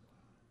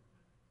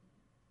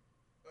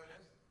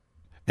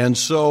 And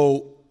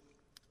so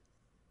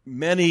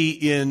many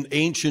in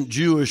ancient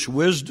Jewish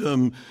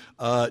wisdom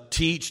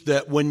teach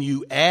that when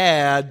you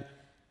add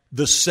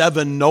the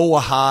 7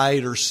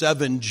 Noahide or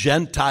 7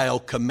 Gentile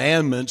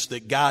commandments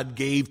that God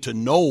gave to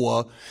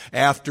Noah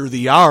after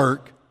the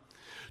ark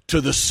to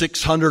the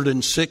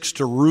 606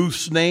 to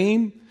Ruth's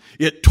name,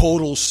 it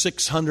totals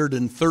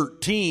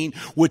 613,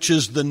 which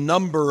is the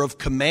number of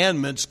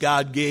commandments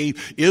God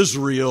gave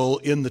Israel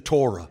in the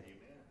Torah.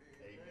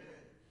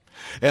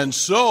 And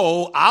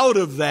so out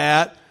of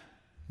that,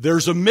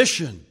 there's a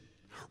mission.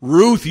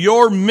 Ruth,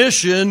 your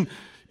mission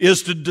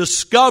is to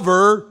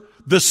discover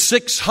the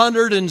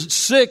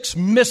 606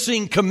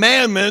 missing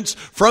commandments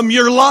from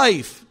your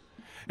life.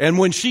 And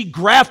when she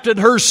grafted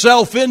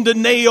herself into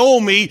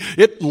Naomi,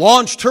 it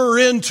launched her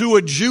into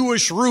a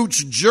Jewish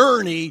roots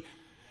journey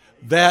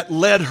that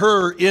led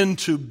her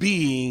into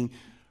being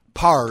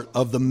part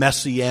of the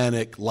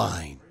Messianic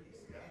line.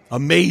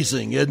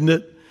 Amazing, isn't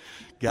it?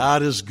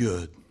 God is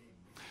good.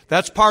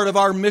 That's part of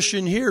our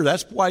mission here.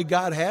 That's why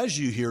God has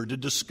you here, to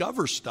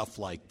discover stuff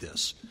like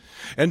this.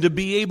 And to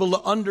be able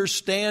to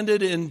understand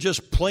it in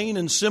just plain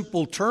and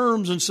simple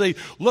terms and say,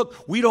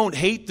 look, we don't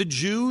hate the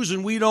Jews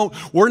and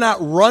we're not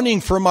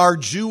running from our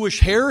Jewish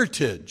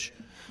heritage.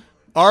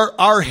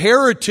 Our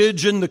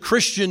heritage in the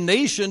Christian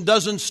nation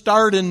doesn't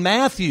start in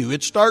Matthew.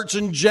 It starts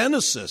in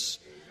Genesis.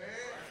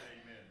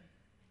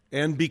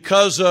 And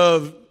because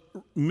of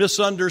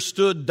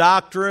misunderstood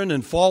doctrine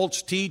and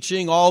false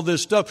teaching, all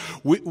this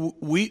stuff.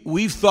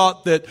 We've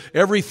thought that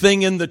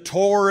everything in the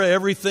Torah,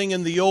 everything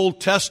in the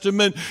Old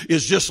Testament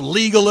is just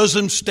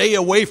legalism. Stay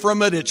away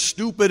from it. It's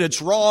stupid.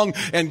 It's wrong.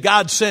 And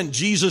God sent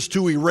Jesus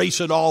to erase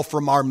it all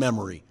from our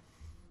memory.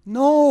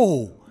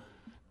 No,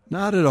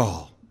 not at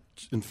all.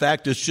 In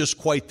fact, it's just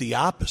quite the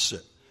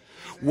opposite.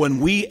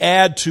 When we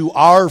add to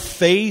our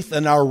faith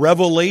and our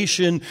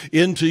revelation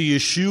into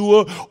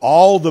Yeshua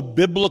all the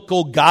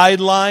biblical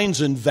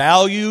guidelines and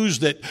values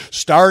that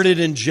started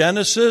in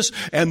Genesis,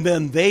 and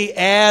then they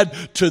add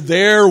to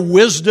their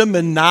wisdom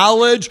and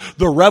knowledge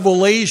the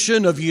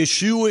revelation of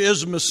Yeshua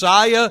is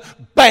Messiah,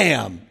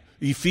 bam!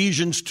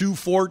 Ephesians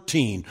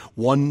 2:14,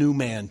 one new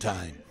man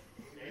time.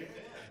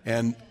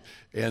 And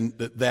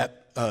that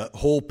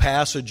whole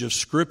passage of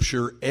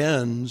Scripture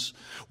ends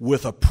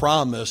with a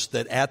promise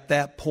that at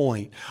that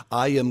point,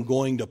 I am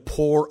going to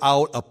pour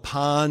out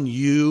upon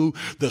you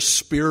the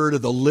Spirit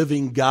of the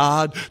living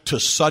God to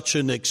such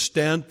an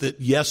extent that,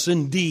 yes,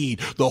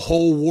 indeed, the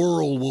whole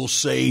world will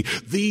say,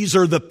 these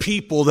are the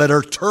people that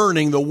are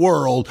turning the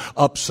world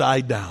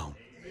upside down.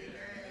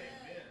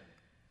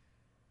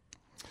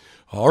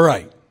 All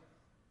right.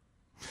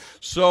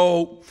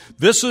 So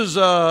this is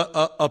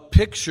a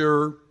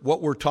picture,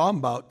 what we're talking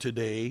about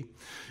today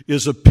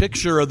is a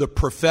picture of the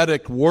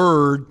prophetic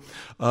word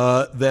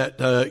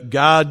that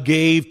God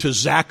gave to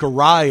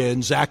Zechariah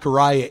in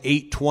Zechariah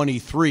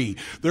 8:23.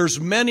 There's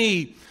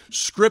many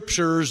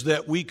scriptures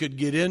that we could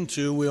get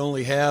into. We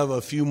only have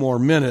a few more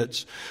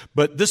minutes,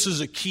 but this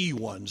is a key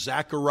one,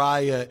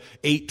 Zechariah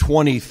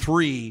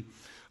 8:23.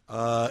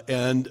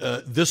 And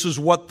this is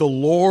what the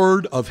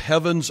Lord of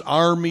heaven's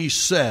army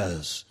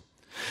says.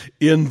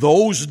 In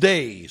those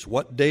days,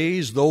 what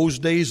days? Those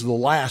days, the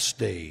last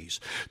days.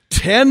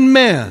 10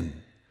 men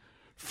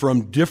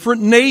from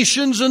different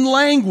nations and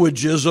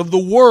languages of the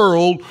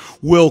world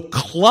will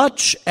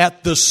clutch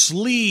at the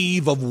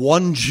sleeve of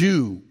one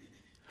Jew.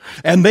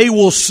 And they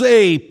will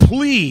say,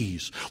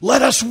 please,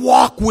 let us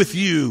walk with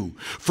you,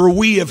 for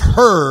we have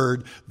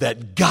heard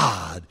that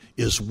God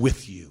is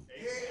with you.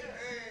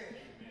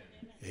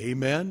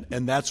 Amen.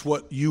 And that's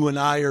what you and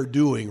I are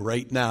doing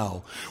right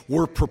now.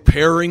 We're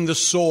preparing the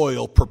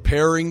soil,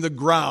 preparing the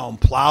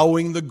ground,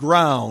 plowing the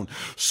ground,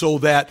 so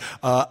that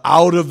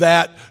out of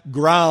that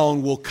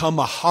ground will come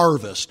a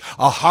harvest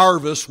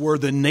where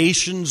the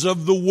nations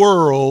of the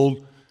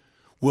world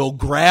will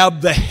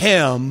grab the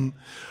hem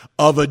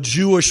of a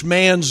Jewish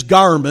man's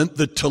garment,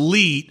 the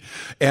talit,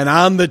 and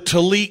on the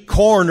talit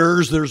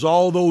corners, there's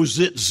all those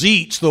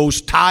tzitzits,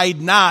 those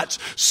tied knots,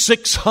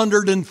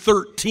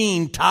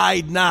 613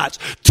 tied knots.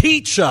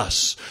 Teach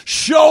us,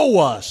 show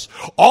us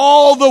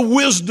all the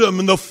wisdom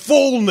and the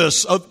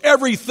fullness of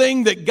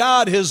everything that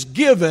God has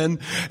given,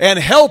 and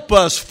help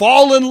us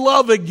fall in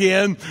love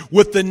again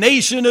with the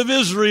nation of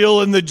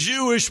Israel and the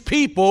Jewish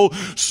people.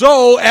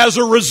 So as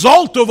a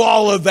result of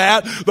all of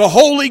that, the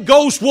Holy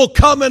Ghost will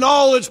come in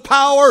all its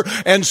power,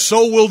 and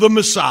so will the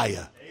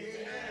Messiah.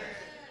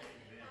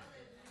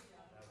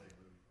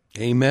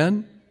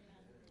 Amen.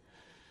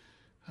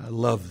 I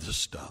love this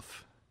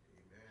stuff.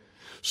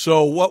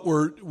 So what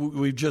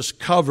we've just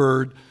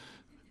covered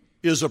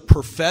is a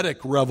prophetic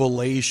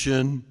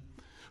revelation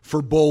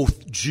for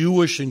both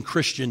Jewish and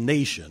Christian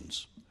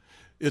nations.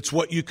 It's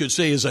what you could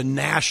say is a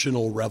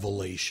national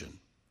revelation.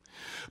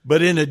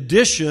 But in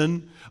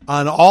addition,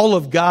 on all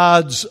of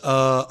God's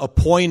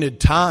appointed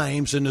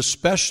times, and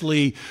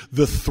especially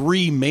the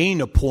three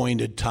main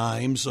appointed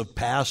times of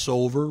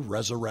Passover,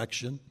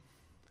 resurrection,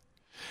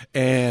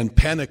 and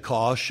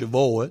Pentecost,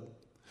 Shavuot,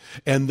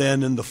 and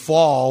then in the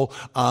fall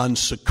on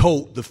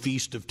Sukkot, the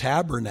Feast of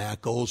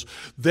Tabernacles,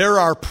 there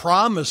are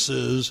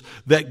promises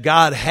that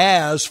God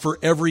has for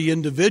every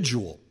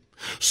individual.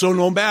 So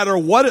no matter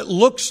what it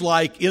looks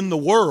like in the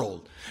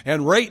world,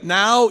 and right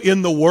now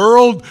in the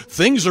world,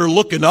 things are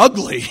looking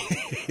ugly,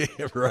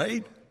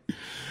 right?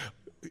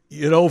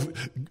 You know,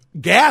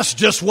 gas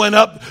just went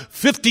up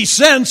 50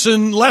 cents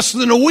in less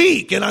than a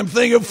week, and I'm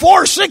thinking,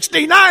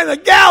 $4.69 a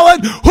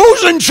gallon,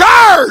 who's in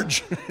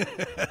charge?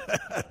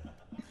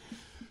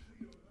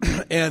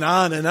 And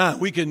on and on.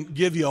 We can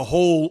give you a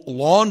whole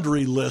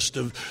laundry list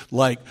of,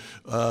 like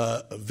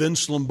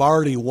Vince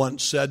Lombardi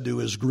once said to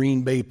his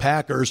Green Bay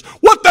Packers,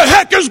 what the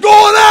heck is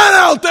going on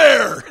out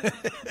there?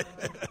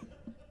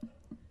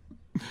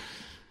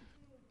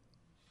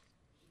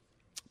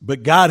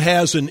 But God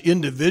has an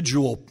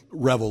individual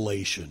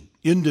revelation,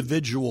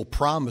 individual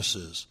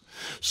promises.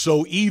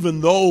 So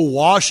even though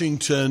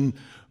Washington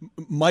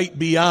might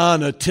be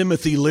on a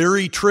Timothy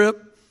Leary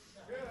trip,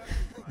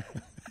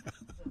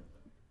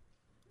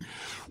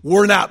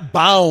 we're not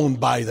bound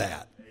by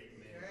that.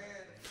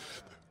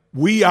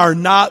 We are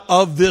not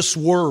of this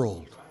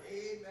world.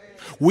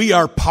 We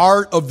are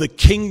part of the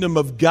kingdom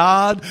of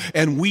God,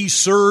 and we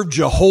serve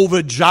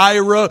Jehovah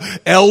Jireh,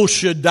 El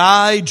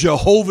Shaddai,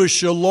 Jehovah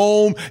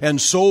Shalom,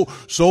 and so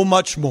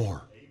much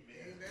more.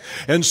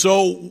 And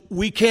so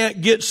we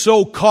can't get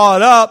so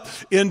caught up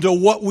into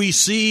what we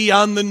see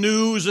on the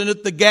news and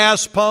at the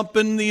gas pump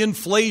and the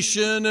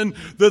inflation and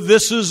the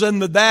thises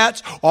and the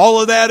that's.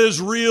 All of that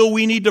is real.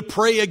 We need to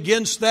pray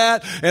against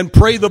that and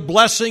pray the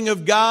blessing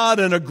of God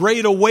and a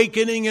great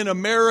awakening in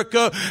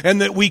America,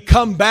 and that we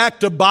come back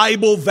to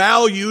Bible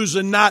values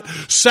and not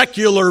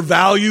secular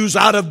values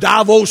out of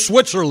Davos,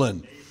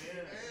 Switzerland.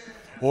 Amen.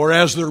 Or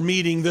as they're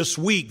meeting this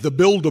week, the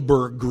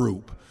Bilderberg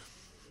Group.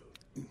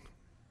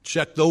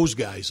 Check those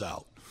guys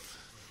out.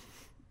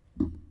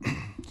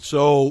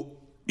 So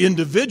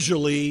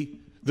individually,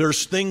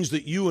 there's things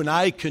that you and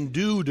I can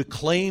do to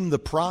claim the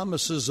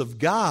promises of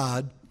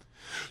God,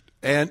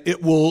 and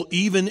it will,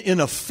 even in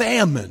a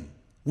famine,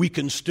 we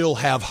can still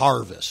have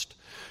harvest.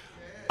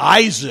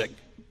 Isaac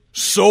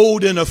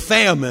sowed in a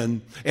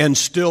famine and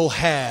still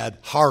had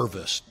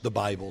harvest, the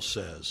Bible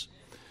says.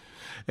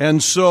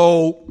 And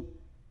so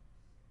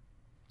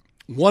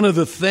one of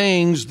the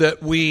things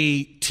that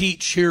we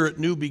teach here at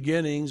New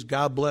Beginnings,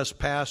 God bless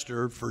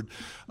Pastor for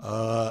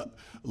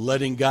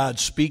letting God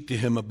speak to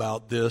him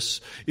about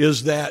this,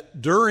 is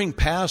that during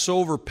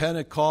Passover,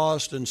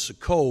 Pentecost, and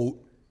Sukkot,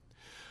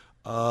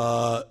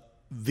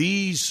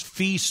 these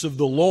feasts of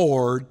the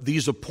Lord,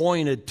 these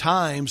appointed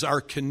times,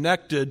 are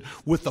connected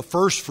with the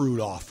first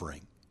fruit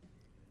offering.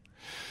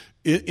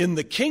 In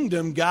the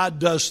kingdom, God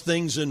does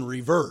things in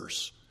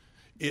reverse.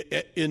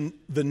 In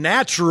the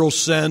natural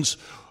sense,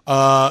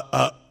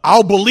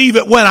 I'll believe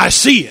it when I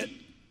see it.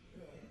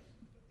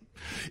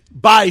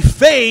 By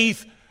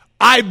faith,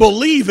 I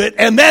believe it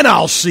and then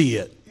I'll see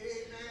it.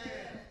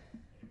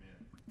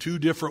 Two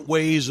different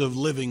ways of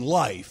living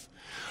life.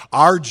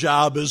 Our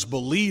job as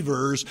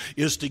believers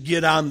is to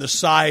get on the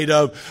side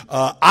of,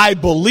 I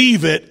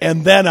believe it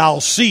and then I'll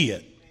see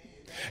it.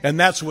 And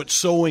that's what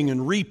sowing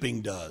and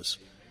reaping does.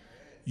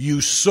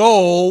 You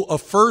sow a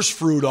first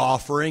fruit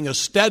offering, a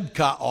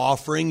tzedakah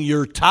offering,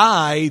 your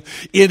tithe,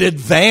 in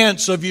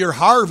advance of your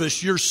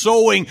harvest. You're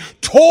sowing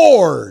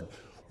toward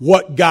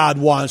what God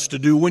wants to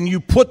do. When you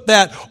put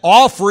that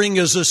offering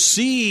as a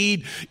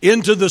seed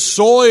into the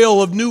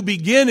soil of New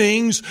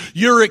Beginnings,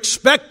 you're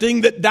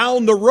expecting that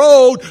down the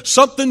road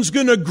something's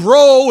going to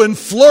grow and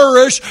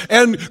flourish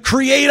and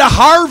create a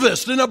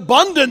harvest, an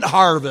abundant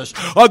harvest,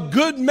 a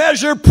good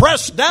measure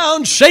pressed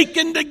down,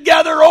 shaken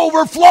together,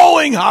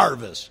 overflowing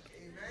harvest.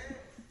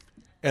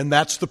 And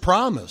that's the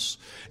promise.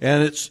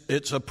 And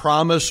it's a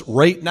promise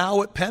right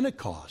now at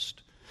Pentecost.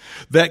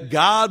 That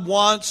God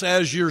wants,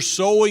 as you're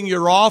sowing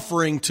your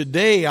offering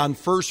today on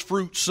First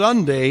Fruit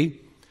Sunday,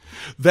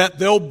 that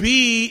there'll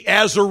be,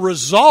 as a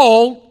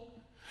result,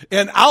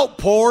 an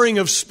outpouring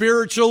of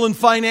spiritual and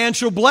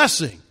financial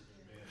blessing.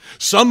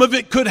 Some of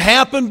it could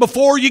happen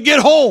before you get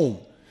home.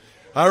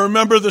 I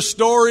remember the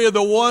story of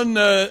the one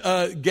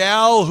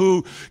gal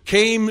who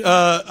came,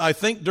 I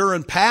think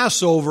during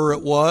Passover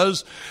it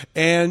was,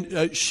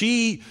 and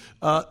she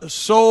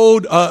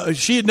sowed,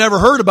 she had never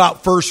heard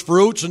about first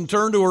fruits, and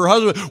turned to her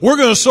husband, we're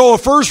going to sow a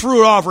first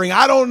fruit offering.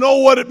 I don't know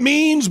what it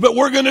means, but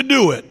we're going to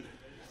do it.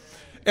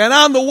 And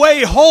on the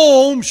way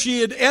home,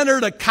 she had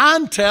entered a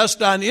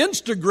contest on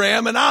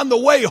Instagram, and on the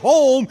way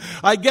home,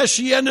 I guess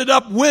she ended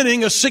up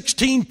winning a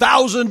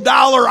 $16,000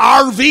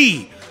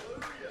 RV.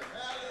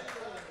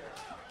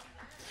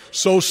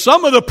 So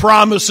some of the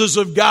promises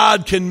of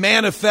God can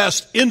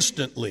manifest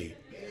instantly.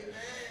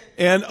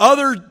 And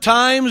other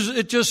times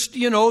it just,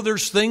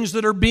 there's things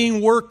that are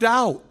being worked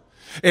out.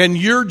 And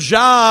your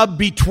job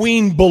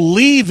between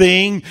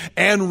believing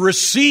and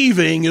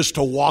receiving is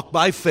to walk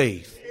by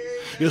faith,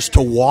 is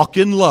to walk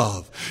in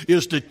love,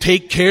 is to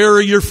take care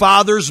of your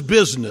Father's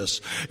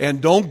business.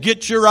 And don't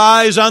get your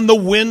eyes on the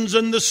winds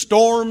and the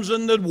storms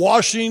and the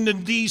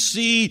Washington,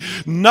 D.C.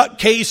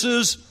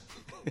 nutcases.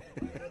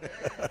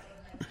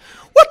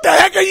 What the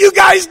heck are you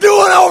guys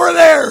doing over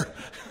there?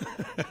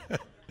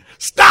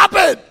 Stop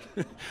it.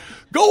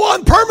 Go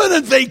on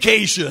permanent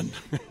vacation.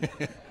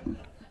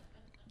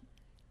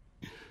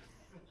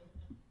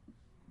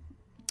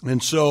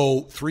 And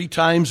so 3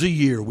 times a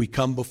year we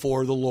come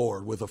before the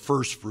Lord with a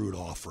first fruit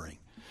offering.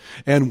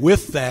 And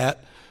with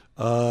that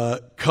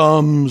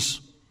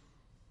comes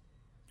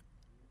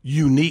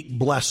unique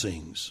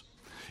blessings.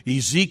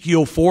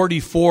 Ezekiel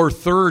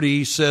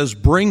 44:30 says,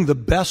 bring the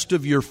best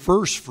of your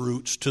first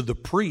fruits to the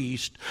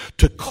priest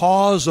to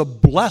cause a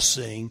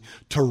blessing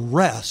to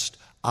rest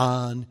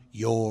on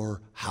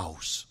your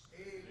house.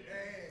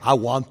 Amen. I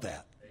want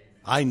that.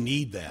 I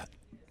need that.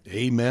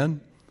 Amen.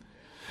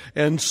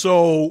 And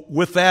so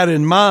with that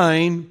in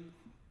mind,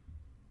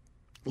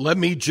 let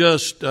me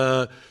just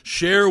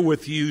share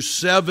with you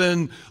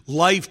 7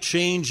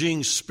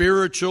 life-changing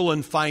spiritual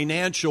and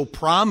financial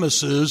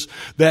promises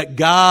that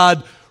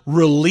God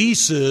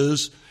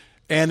releases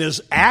and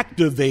is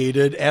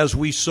activated as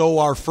we sow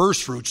our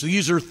first fruits.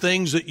 These are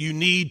things that you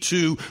need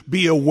to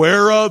be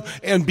aware of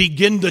and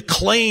begin to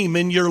claim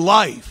in your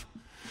life.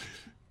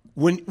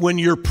 When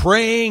you're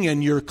praying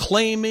and you're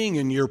claiming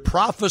and you're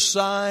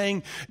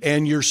prophesying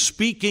and you're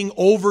speaking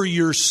over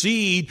your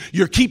seed,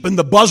 you're keeping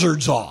the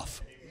buzzards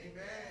off.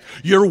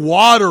 You're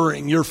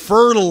watering, you're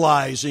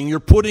fertilizing, you're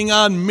putting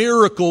on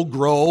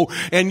Miracle-Gro,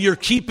 and you're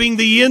keeping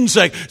the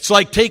insect. It's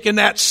like taking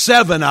that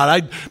 7 out.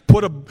 I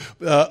put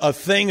a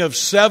thing of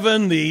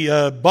 7,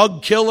 the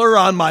bug killer,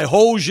 on my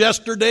hose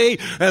yesterday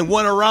and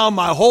went around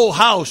my whole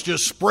house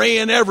just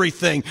spraying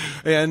everything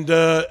and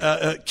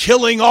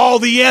killing all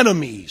the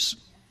enemies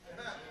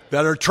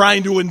that are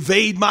trying to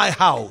invade my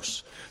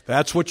house.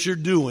 That's what you're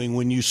doing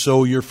when you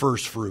sow your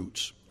first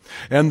fruits.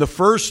 And the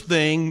first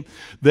thing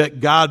that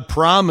God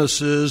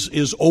promises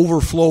is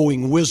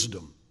overflowing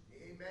wisdom.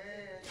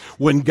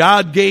 When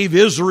God gave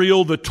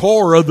Israel the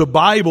Torah, the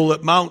Bible,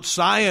 at Mount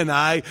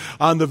Sinai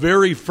on the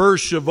very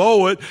first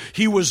Shavuot,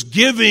 He was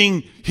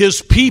giving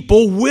His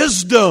people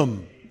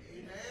wisdom.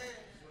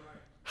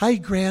 Hi,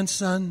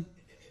 grandson.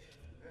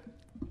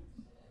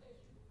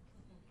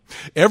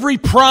 Every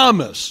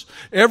promise,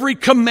 every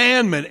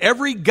commandment,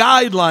 every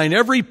guideline,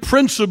 every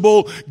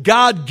principle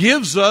God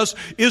gives us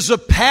is a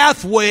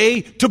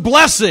pathway to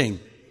blessing.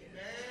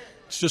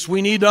 It's just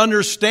we need to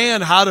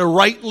understand how to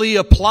rightly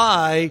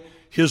apply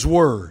His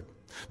Word.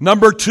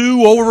 Number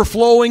 2,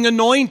 overflowing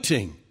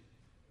anointing.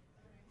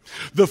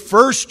 The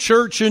first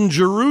church in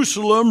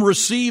Jerusalem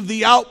received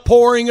the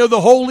outpouring of the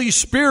Holy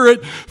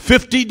Spirit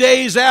 50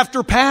 days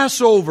after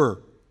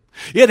Passover.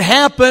 It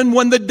happened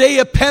when the day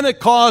of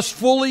Pentecost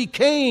fully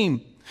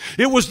came.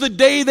 It was the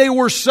day they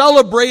were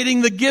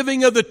celebrating the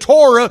giving of the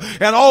Torah,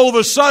 and all of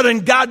a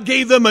sudden God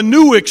gave them a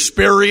new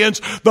experience,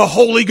 the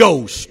Holy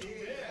Ghost.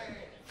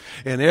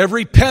 And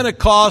every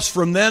Pentecost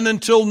from then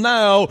until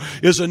now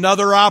is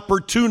another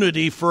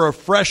opportunity for a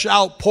fresh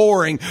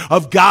outpouring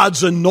of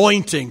God's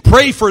anointing.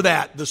 Pray for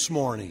that this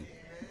morning.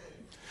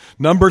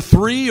 Number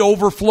 3,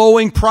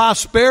 overflowing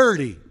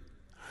prosperity.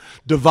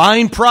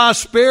 Divine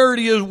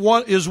prosperity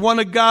is one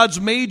of God's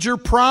major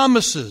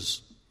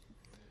promises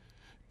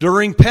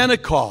during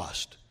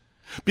Pentecost.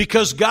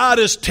 Because God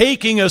is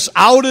taking us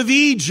out of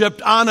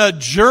Egypt on a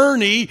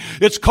journey.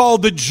 It's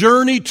called the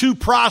journey to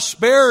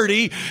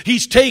prosperity.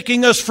 He's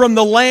taking us from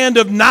the land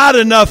of not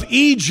enough,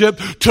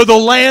 Egypt, to the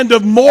land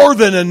of more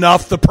than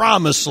enough, the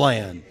promised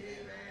land.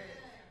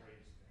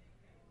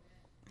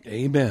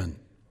 Amen.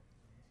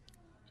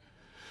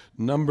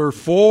 Number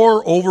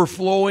 4,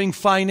 overflowing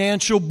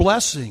financial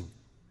blessing.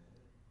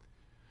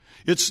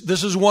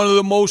 This is one of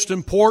the most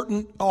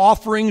important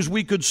offerings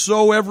we could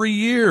sow every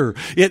year.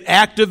 It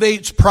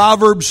activates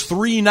Proverbs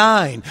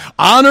 3:9.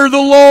 Honor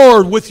the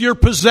Lord with your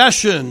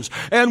possessions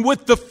and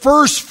with the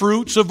first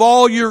fruits of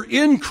all your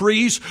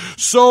increase,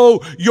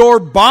 so your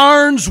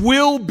barns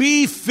will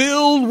be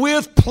filled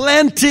with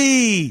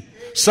plenty.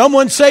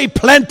 Someone say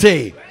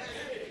plenty.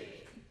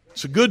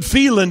 It's a good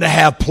feeling to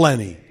have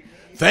plenty.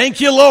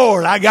 Thank you,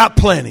 Lord, I got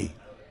plenty.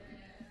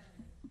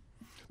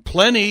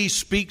 Plenty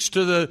speaks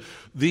to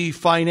the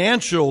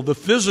financial, the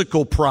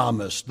physical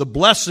promise, the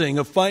blessing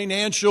of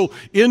financial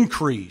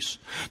increase.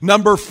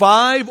 Number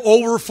 5,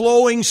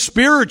 overflowing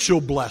spiritual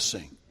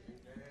blessing.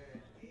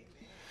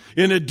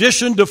 In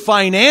addition to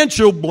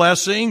financial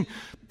blessing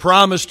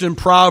promised in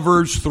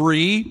Proverbs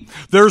 3,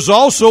 there's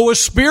also a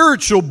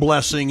spiritual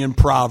blessing in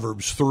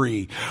Proverbs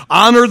 3.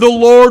 Honor the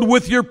Lord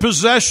with your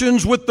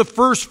possessions, with the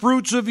first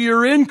fruits of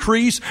your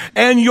increase,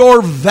 and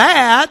your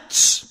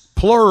vats,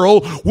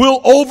 plural, will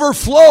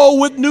overflow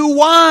with new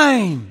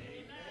wine.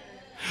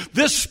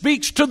 This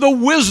speaks to the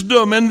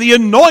wisdom and the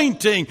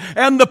anointing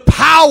and the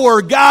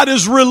power God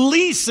is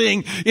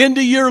releasing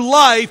into your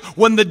life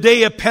when the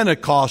day of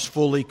Pentecost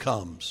fully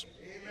comes.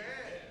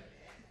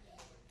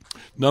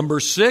 Number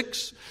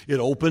 6, it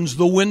opens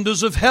the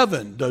windows of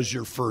heaven, does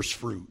your first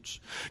fruits.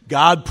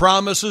 God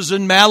promises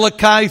in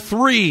Malachi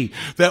 3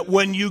 that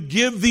when you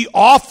give the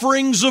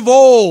offerings of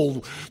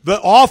old,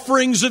 the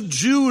offerings of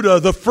Judah,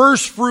 the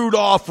first fruit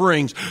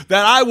offerings,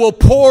 that I will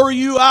pour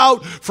you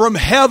out from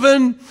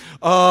heaven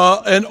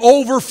an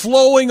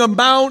overflowing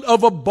amount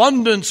of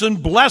abundance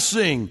and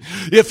blessing.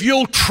 If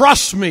you'll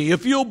trust me,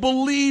 if you'll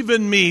believe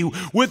in me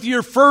with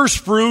your first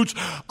fruits,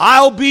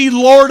 I'll be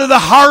Lord of the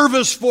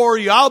harvest for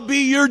you. I'll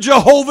be your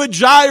Jehovah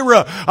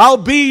Jireh. I'll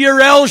be your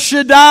El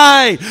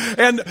Shaddai.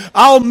 And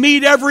I'll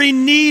meet every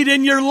need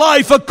in your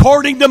life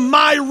according to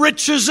my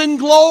riches and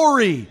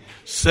glory,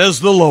 says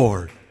the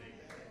Lord.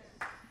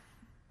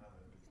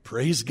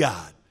 Praise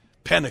God.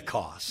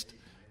 Pentecost.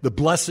 The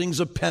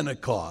blessings of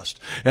Pentecost.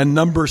 And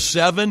number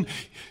 7,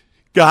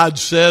 God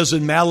says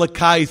in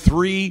Malachi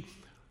 3,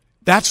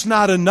 that's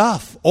not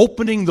enough.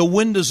 Opening the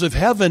windows of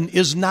heaven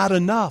is not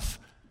enough.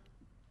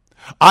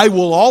 I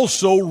will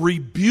also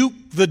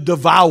rebuke the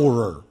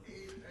devourer.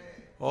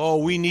 Oh,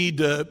 we need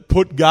to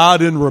put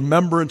God in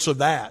remembrance of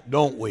that,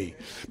 don't we?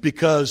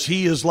 Because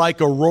He is like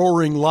a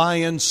roaring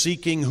lion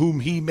seeking whom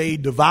He may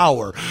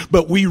devour.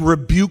 But we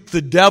rebuke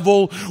the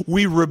devil.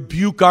 We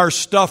rebuke our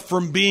stuff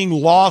from being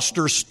lost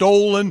or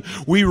stolen.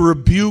 We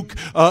rebuke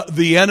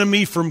the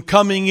enemy from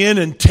coming in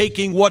and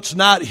taking what's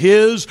not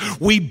his.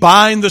 We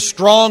bind the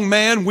strong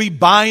man. We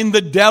bind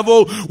the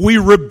devil. We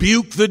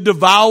rebuke the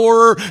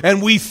devourer.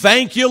 And we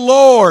thank you,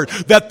 Lord,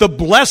 that the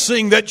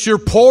blessing that you're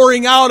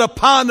pouring out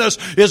upon us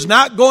is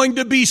not not going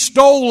to be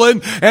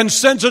stolen. And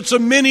since it's a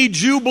mini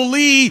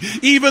Jubilee,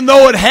 even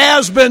though it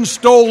has been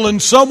stolen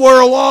somewhere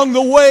along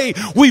the way,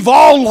 we've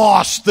all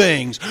lost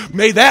things.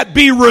 May that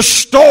be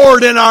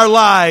restored in our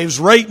lives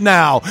right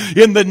now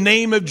in the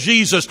name of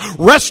Jesus.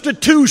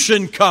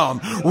 Restitution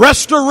come,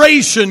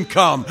 restoration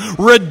come,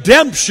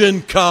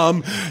 redemption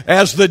come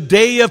as the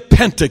day of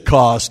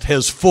Pentecost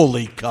has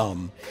fully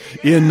come.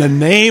 In the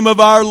name of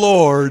our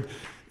Lord,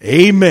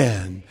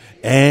 amen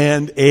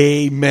and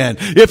amen.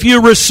 If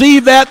you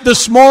receive that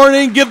this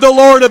morning, give the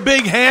Lord a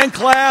big hand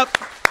clap.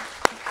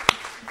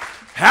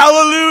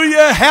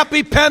 Hallelujah.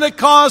 Happy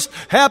Pentecost.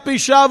 Happy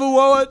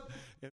Shavuot.